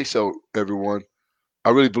their say-so, everyone. I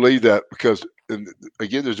really believe that because,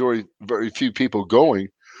 again, there's already very few people going.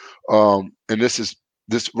 And this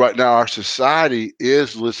right now, our society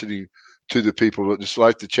is listening to the people, just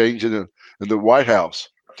like the change in in the White House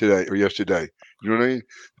today or yesterday. You know what I mean?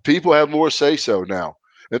 People have more say so now,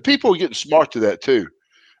 and people are getting smart to that too.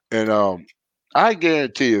 And I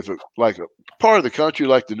guarantee, if like a part of the country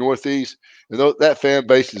like the Northeast, and that fan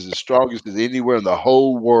base is as strongest as anywhere in the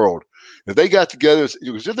whole world, if they got together,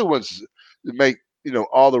 because they're the ones that make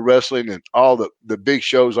all the wrestling and all the big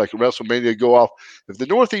shows like WrestleMania go off. If the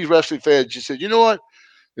Northeast wrestling fans just said, you know what,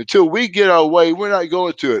 until we get our way, we're not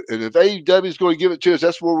going to it, and if AEW is going to give it to us,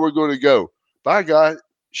 that's where we're going to go. By God,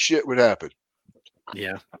 shit would happen.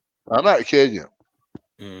 Yeah, I'm not kidding you.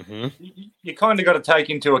 Mm-hmm. You kind of got to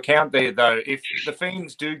take into account there, though, if the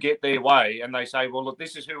Fiends do get their way and they say, well, look,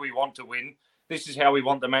 this is who we want to win, this is how we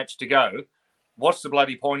want the match to go, what's the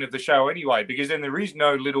bloody point of the show anyway? Because then there is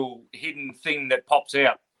no little hidden thing that pops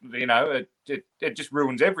out. It just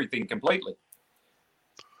ruins everything completely.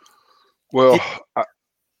 Well, the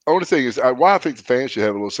only thing is why I think the fans should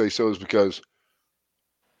have a little say-so is because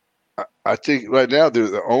I think right now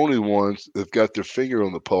they're the only ones that've got their finger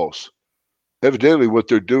on the pulse. Evidently, what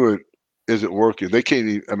they're doing isn't working. They can't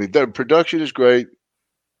even, I mean, their production is great,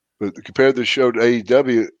 but compared to the show to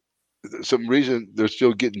AEW, some reason they're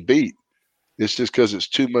still getting beat. It's just because it's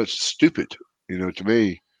too much stupid, to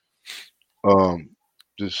me.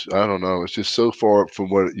 Just, I don't know. It's just so far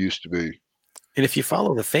from what it used to be. And if you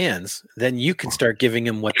follow the fans, then you can start giving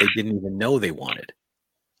them what they didn't even know they wanted.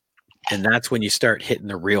 And that's when you start hitting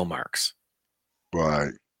the real marks.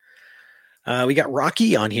 Right. We got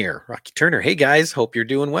Rocky on here. Rocky Turner. Hey, guys. Hope you're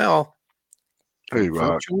doing well. Hey,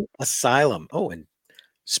 Rock. Virtual Asylum. Oh, and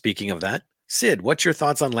speaking of that, Sid, what's your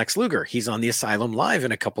thoughts on Lex Luger? He's on the Asylum Live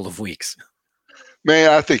in a couple of weeks.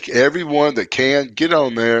 Man, I think everyone that can get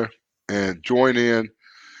on there and join in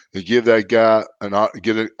and give that guy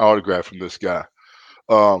get an autograph from this guy.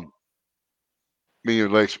 Me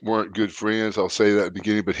and Lex weren't good friends. I'll say that at the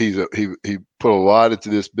beginning, but he put a lot into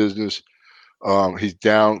this business. He's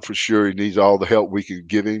down for sure. He needs all the help we can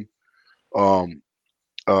give him.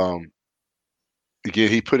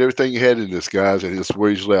 Again, he put everything he had in this, guys, and that's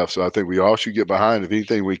where he's left. So I think we all should get behind. If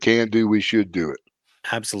anything we can do, we should do it.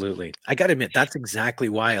 Absolutely. I got to admit, that's exactly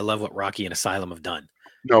why I love what Rocky and Asylum have done.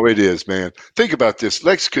 No, it is, man. Think about this.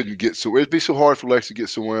 Lex couldn't get it'd be so hard for Lex to get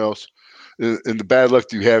somewhere else. And the bad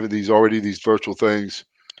luck you have in these virtual things.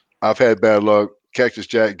 I've had bad luck. Cactus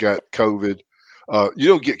Jack got COVID. You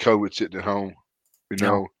don't get COVID sitting at home,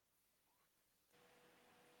 know.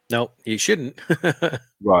 No, you shouldn't.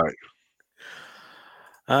 Right.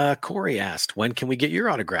 Corey asked, when can we get your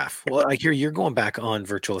autograph? Well, I hear you're going back on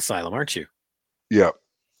Virtual Asylum, aren't you? Yeah.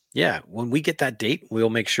 Yeah. When we get that date, we'll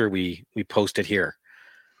make sure we post it here.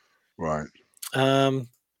 Right.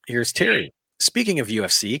 Here's Terry. Speaking of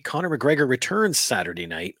UFC, Conor McGregor returns Saturday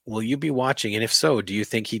night. Will you be watching? And if so, do you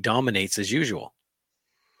think he dominates as usual?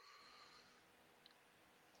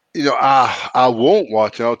 I won't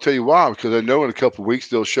watch it. I'll tell you why. Because I know in a couple of weeks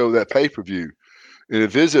they'll show that pay-per-view. And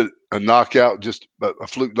if it's a knockout, just a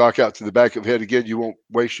fluke knockout to the back of the head again, you won't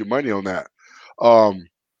waste your money on that.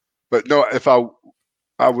 But no, if I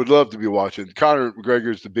would love to be watching. Conor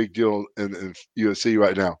McGregor is the big deal in UFC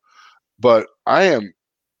right now. But I am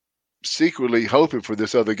secretly hoping for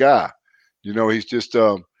this other guy. He's just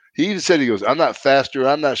he even said, he goes, I'm not faster,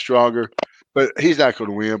 I'm not stronger, but he's not going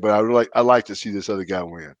to win. But I like to see this other guy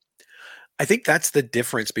win. I think that's the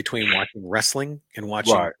difference between watching wrestling and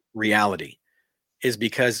watching reality, is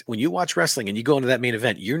because when you watch wrestling and you go into that main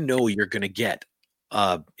event, you're going to get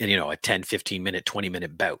a 10, 15 minute,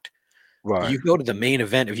 20-minute bout. Right. You go to the main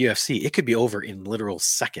event of UFC, it could be over in literal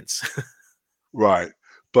seconds. Right.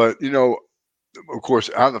 But, of course,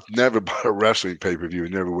 I've never bought a wrestling pay-per-view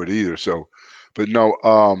and never would either. So, but no,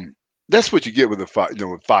 that's what you get with the fight,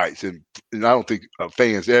 with fights. And I don't think a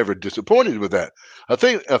fan's ever disappointed with that. I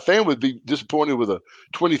think a fan would be disappointed with a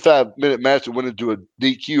 25-minute match that went into a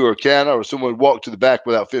DQ or a counter, or someone walked to the back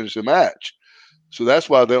without finishing the match. So that's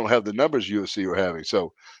why they don't have the numbers UFC are having.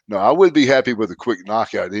 So, no, I would be happy with a quick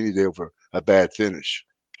knockout any day over a bad finish.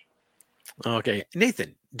 Okay.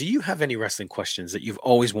 Nathan, do you have any wrestling questions that you've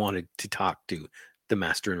always wanted to talk to the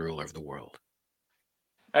master and ruler of the world?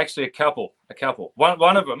 Actually, a couple.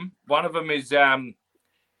 One of them is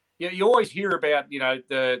you always hear about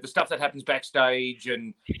the stuff that happens backstage,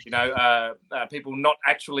 and people not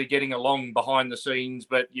actually getting along behind the scenes,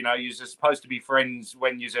 but you're supposed to be friends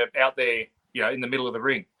when you're out there, in the middle of the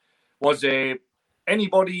ring. Was there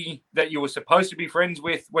anybody that you were supposed to be friends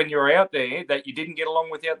with when you were out there that you didn't get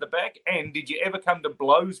along with out the back? And did you ever come to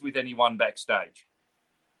blows with anyone backstage?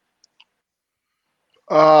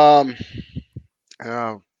 Came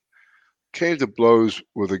to blows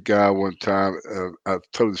with a guy one time. I've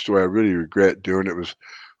told the story I really regret doing. It was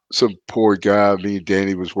some poor guy me and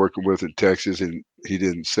Danny was working with in Texas, and he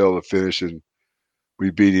didn't sell the finish, and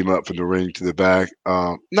we beat him up from the ring to the back.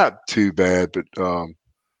 Not too bad, but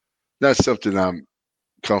not something I'm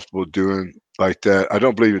comfortable doing like that. I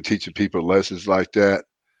don't believe in teaching people lessons like that.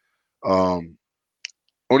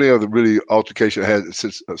 Only other really altercation I had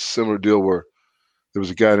since a similar deal where there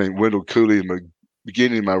was a guy named Wendell Cooley in the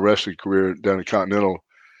beginning of my wrestling career down in Continental.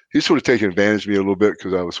 He sort of taking advantage of me a little bit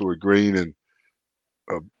because I was sort of green, and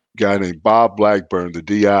a guy named Bob Blackburn, the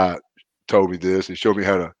DI, told me this and showed me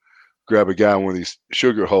how to grab a guy in one of these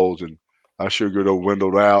sugar holes, and I sugared old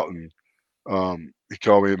Wendell out, and he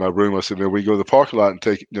called me in my room. I said, "Man, we go to the parking lot and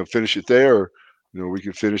take finish it there, or we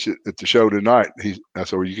can finish it at the show tonight." I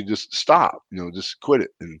said, "Well, you can just stop, just quit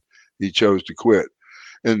it," and he chose to quit,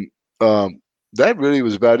 and that really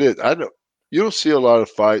was about it. You don't see a lot of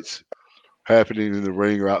fights happening in the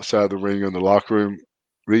ring or outside the ring or in the locker room.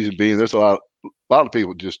 Reason being, there's a lot of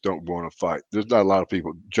people just don't want to fight. There's not a lot of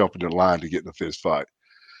people jumping in line to get in a fist fight.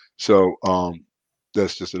 So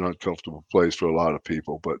that's just an uncomfortable place for a lot of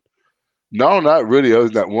people. But no, not really. Other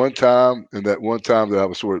than that one time, and that one time that I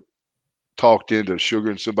was sort of talked into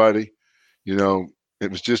sugaring somebody, it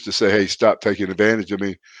was just to say, "Hey, stop taking advantage of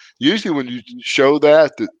me." Usually when you show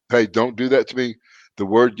that, hey, don't do that to me, the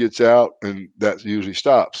word gets out, and that usually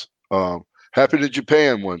stops. Happened in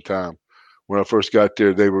Japan one time when I first got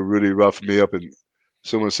there. They were really roughing me up, and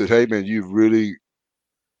someone said, "Hey, man, you really,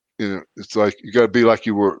 it's like you got to be like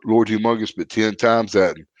you were Lord Humongous, but 10 times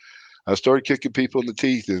that." And I started kicking people in the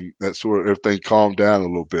teeth, and that sort of everything calmed down a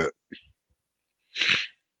little bit.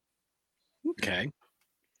 Okay.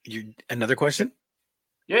 Another question?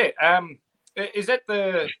 Yeah. Is that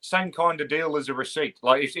the same kind of deal as a receipt?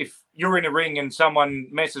 Like if you're in a ring and someone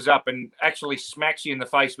messes up and actually smacks you in the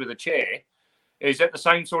face with a chair, is that the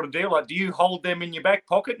same sort of deal? Like, do you hold them in your back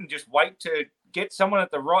pocket and just wait to get someone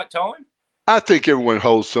at the right time? I think everyone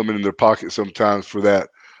holds someone in their pocket sometimes for that.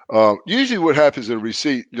 Usually what happens in a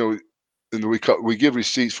receipt, and we give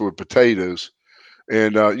receipts for potatoes,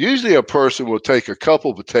 and usually a person will take a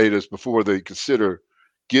couple potatoes before they consider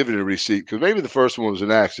giving a receipt, because maybe the first one was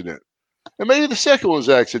an accident, and maybe the second one's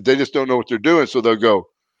an accident. They just don't know what they're doing, so they'll go,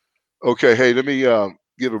 "Okay, hey, let me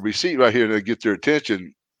give a receipt right here," and they get their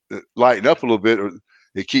attention, lighten up a little bit, or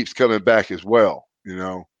it keeps coming back as well.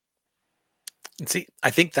 And see,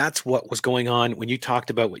 I think that's what was going on when you talked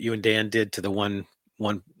about what you and Dan did to the one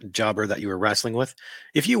jobber that you were wrestling with.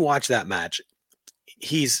 If you watch that match,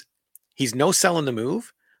 he's no selling the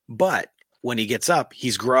move, but when he gets up,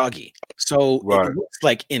 he's groggy. So Right. It looks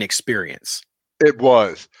like inexperience. It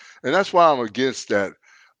was, and that's why I'm against that.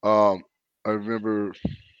 I remember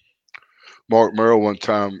Mark Merrill one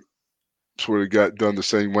time sort of got done the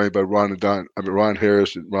same way by Ron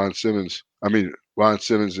Harris and Ron Simmons. Ron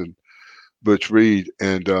Simmons and Butch Reed,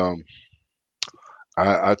 and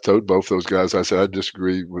I told both those guys, I said, I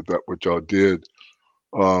disagree with what y'all did.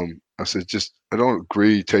 I said, I don't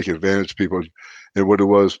agree taking advantage of people. And what it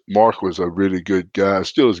was, Mark was a really good guy,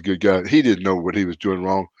 still is a good guy. He didn't know what he was doing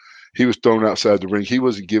wrong. He was thrown outside the ring. He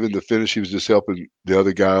wasn't giving the finish. He was just helping the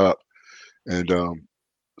other guy up. And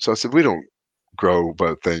so I said, we don't grow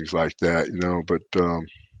by things like that, But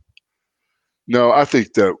no, I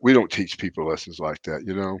think that we don't teach people lessons like that,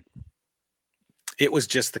 It was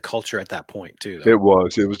just the culture at that point too, though. It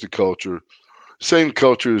was the culture. Same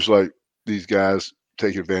culture as like these guys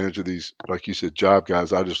take advantage of these, like you said, job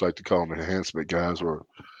guys. I just like to call them enhancement guys, or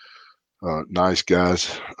nice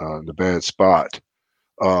guys in the bad spot.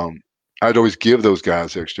 I'd always give those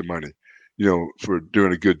guys extra money, for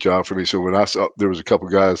doing a good job for me. So when I saw there was a couple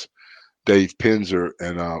guys, Dave Pinzer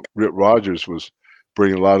and Rip Rogers was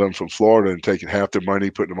bringing a lot of them from Florida and taking half their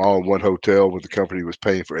money, putting them all in one hotel when the company was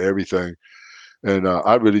paying for everything. And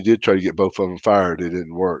I really did try to get both of them fired. It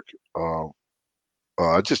didn't work.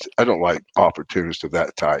 I don't like opportunists of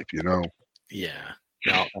that type, Yeah,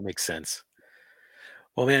 no, that makes sense.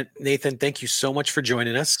 Well, man, Nathan, thank you so much for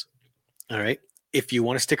joining us. All right. If you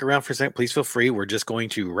want to stick around for a second, please feel free. We're just going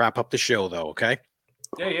to wrap up the show, though, okay?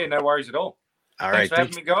 Yeah, no worries at all. All Thanks right. for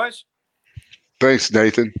having me, guys. Thanks,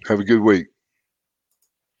 Nathan. Have a good week.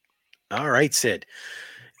 All right, Sid.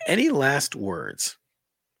 Any last words?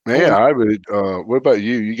 Man, I really. What about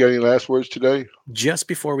you? You got any last words today? Just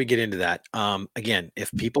before we get into that, again,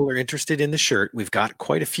 if people are interested in the shirt, we've got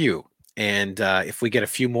quite a few. And if we get a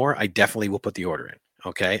few more, I definitely will put the order in.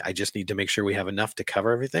 Okay. I just need to make sure we have enough to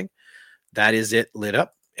cover everything. That is it lit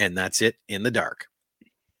up, and that's it in the dark.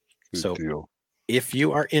 Good deal. If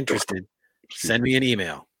you are interested, send me an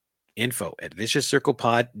email,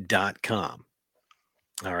 info@viciouscirclepod.com.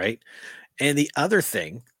 All right. And the other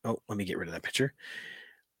thing, let me get rid of that picture.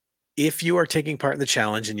 if you are taking part in the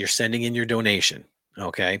challenge and you're sending in your donation,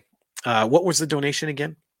 okay, what was the donation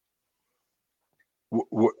again?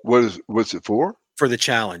 What's it for? For the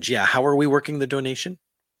challenge. Yeah. How are we working the donation?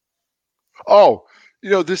 Oh,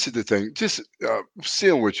 this is the thing. Just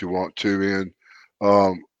seeing what you want to.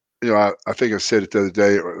 And, I think I said it the other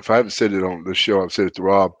day, or if I haven't said it on the show, I've said it to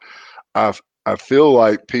Rob. I feel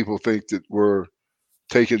like people think that we're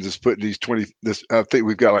taking this, putting these I think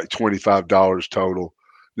we've got like $25 total.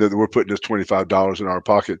 That we're putting this $25 in our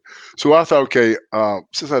pocket. So I thought, okay,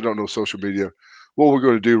 since I don't know social media, what we're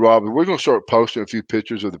going to do, Rob, is we're going to start posting a few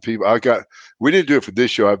pictures of the people. We didn't do it for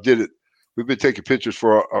this show. I did it. We've been taking pictures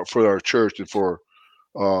for our church and for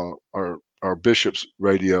our bishop's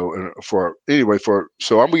radio and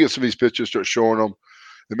so I'm gonna get some of these pictures, start showing them,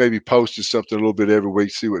 and maybe posting something a little bit every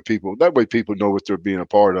week. See what that way people know what they're being a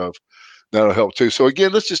part of. That'll help too. So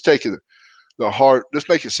again, let's just take it the heart. Let's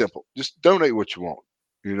make it simple. Just donate what you want,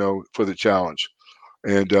 for the challenge.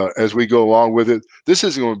 And as we go along with it, this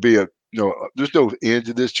isn't going to be there's no end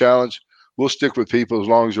to this challenge. We'll stick with people as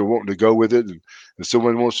long as they're wanting to go with it. And if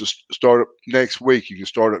someone wants to start up next week, you can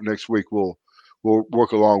start up next week. We'll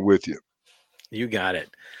work along with you. You got it.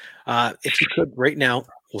 If you could right now,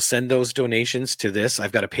 we'll send those donations to this.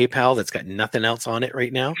 I've got a PayPal that's got nothing else on it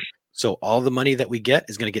right now. So all the money that we get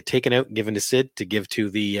is going to get taken out and given to Sid to give to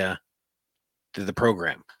the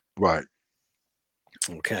program. Right.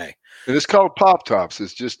 Okay. And it's called Pop Tops.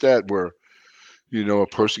 It's just that where, a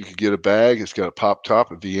person could get a bag. It's got a pop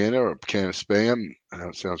top, a Vienna, or a can of Spam. I know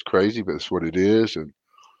it sounds crazy, but it's what it is. And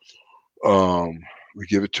we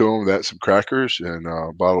give it to them. That's some crackers and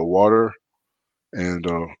a bottle of water and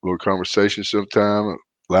a little conversation sometime, a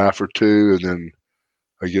laugh or two, and then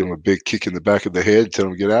I give them a big kick in the back of the head and tell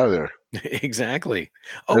them to get out of there. Exactly.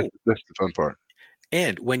 That's the fun part.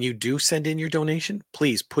 And when you do send in your donation,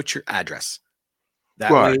 please put your address.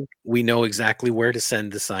 That Right. way we know exactly where to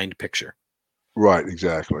send the signed picture. Right,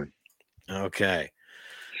 exactly. Okay.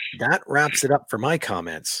 That wraps it up for my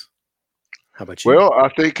comments. How about you? Well, I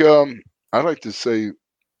think I'd like to say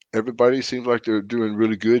everybody seems like they're doing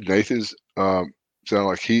really good. Nathan's sound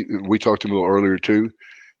like we talked to him a little earlier too.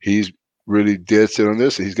 He's really dead set on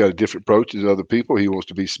this. He's got a different approach than other people. He wants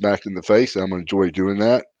to be smacked in the face. I'm going to enjoy doing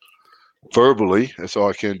that verbally. That's all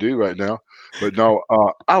I can do right now. But no,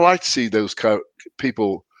 I like to see those kind of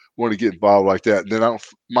people want to get involved like that. And then I don't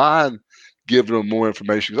mind giving them more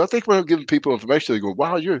information, because I think when I'm giving people information, they go,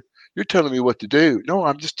 "Wow, you're telling me what to do." No,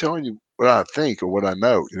 I'm just telling you what I think or what I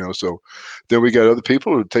know. So then we got other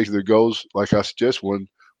people who take their goals, like I suggest, one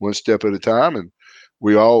step at a time, and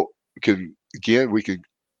we all can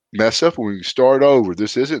mess up and we can start over.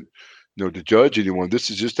 This isn't to judge anyone. This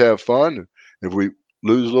is just to have fun. And if we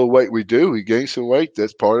lose a little weight, we gain some weight.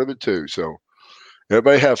 That's part of it too. So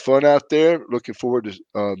everybody have fun out there. Looking forward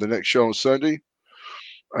to the next show on Sunday.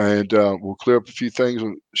 And we'll clear up a few things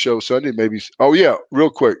on show Sunday. Maybe. Oh yeah, real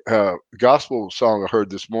quick. Gospel song I heard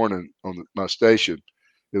this morning on my station.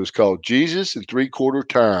 It was called "Jesus in 3/4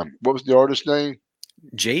 Time." What was the artist's name?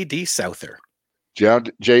 J.D. Souther.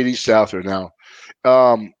 J.D. Souther. Now,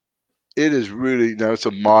 it is really it's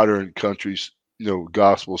a modern country,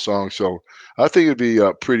 gospel song. So I think it'd be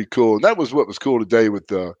pretty cool. And that was what was cool today with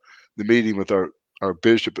the meeting with our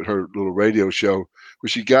bishop at her little radio show, where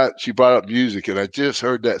she brought up music, and I just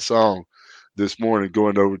heard that song this morning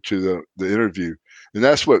going over to the interview. And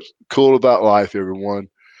that's what's cool about life, everyone.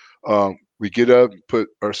 We get up and put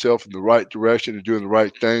ourselves in the right direction and doing the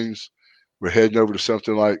right things. We're heading over to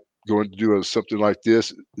something like going to do something like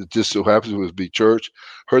this. It just so happens it was be church.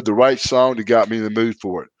 Heard the right song that got me in the mood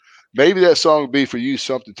for it. Maybe that song would be for you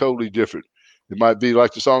something totally different. It might be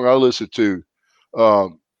like the song I listened to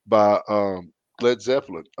by Led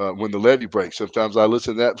Zeppelin, When the Levee Breaks. Sometimes I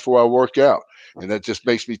listen to that before I work out, and that just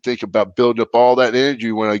makes me think about building up all that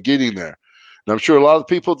energy when I get in there. And I'm sure a lot of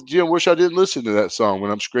people at the gym wish I didn't listen to that song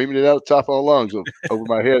when I'm screaming it out the top of my lungs over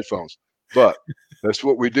my headphones. But that's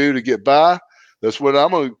what we do to get by. That's what I'm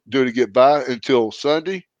going to do to get by until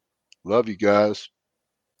Sunday. Love you guys.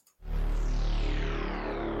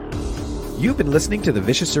 You've been listening to the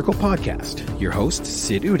Vicious Circle Podcast. Your host,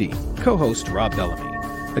 Sid Udi. Co-host, Rob Bellamy.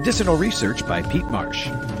 Additional research by Pete Marsh.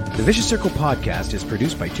 The Vicious Circle Podcast is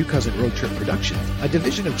produced by Two Cousin Road Trip Productions, a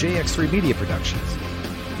division of JX3 Media Productions.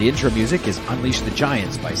 The intro music is Unleash the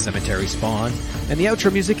Giants by Cemetery Spawn, and the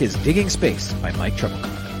outro music is Digging Space by Mike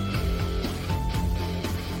Treblecock.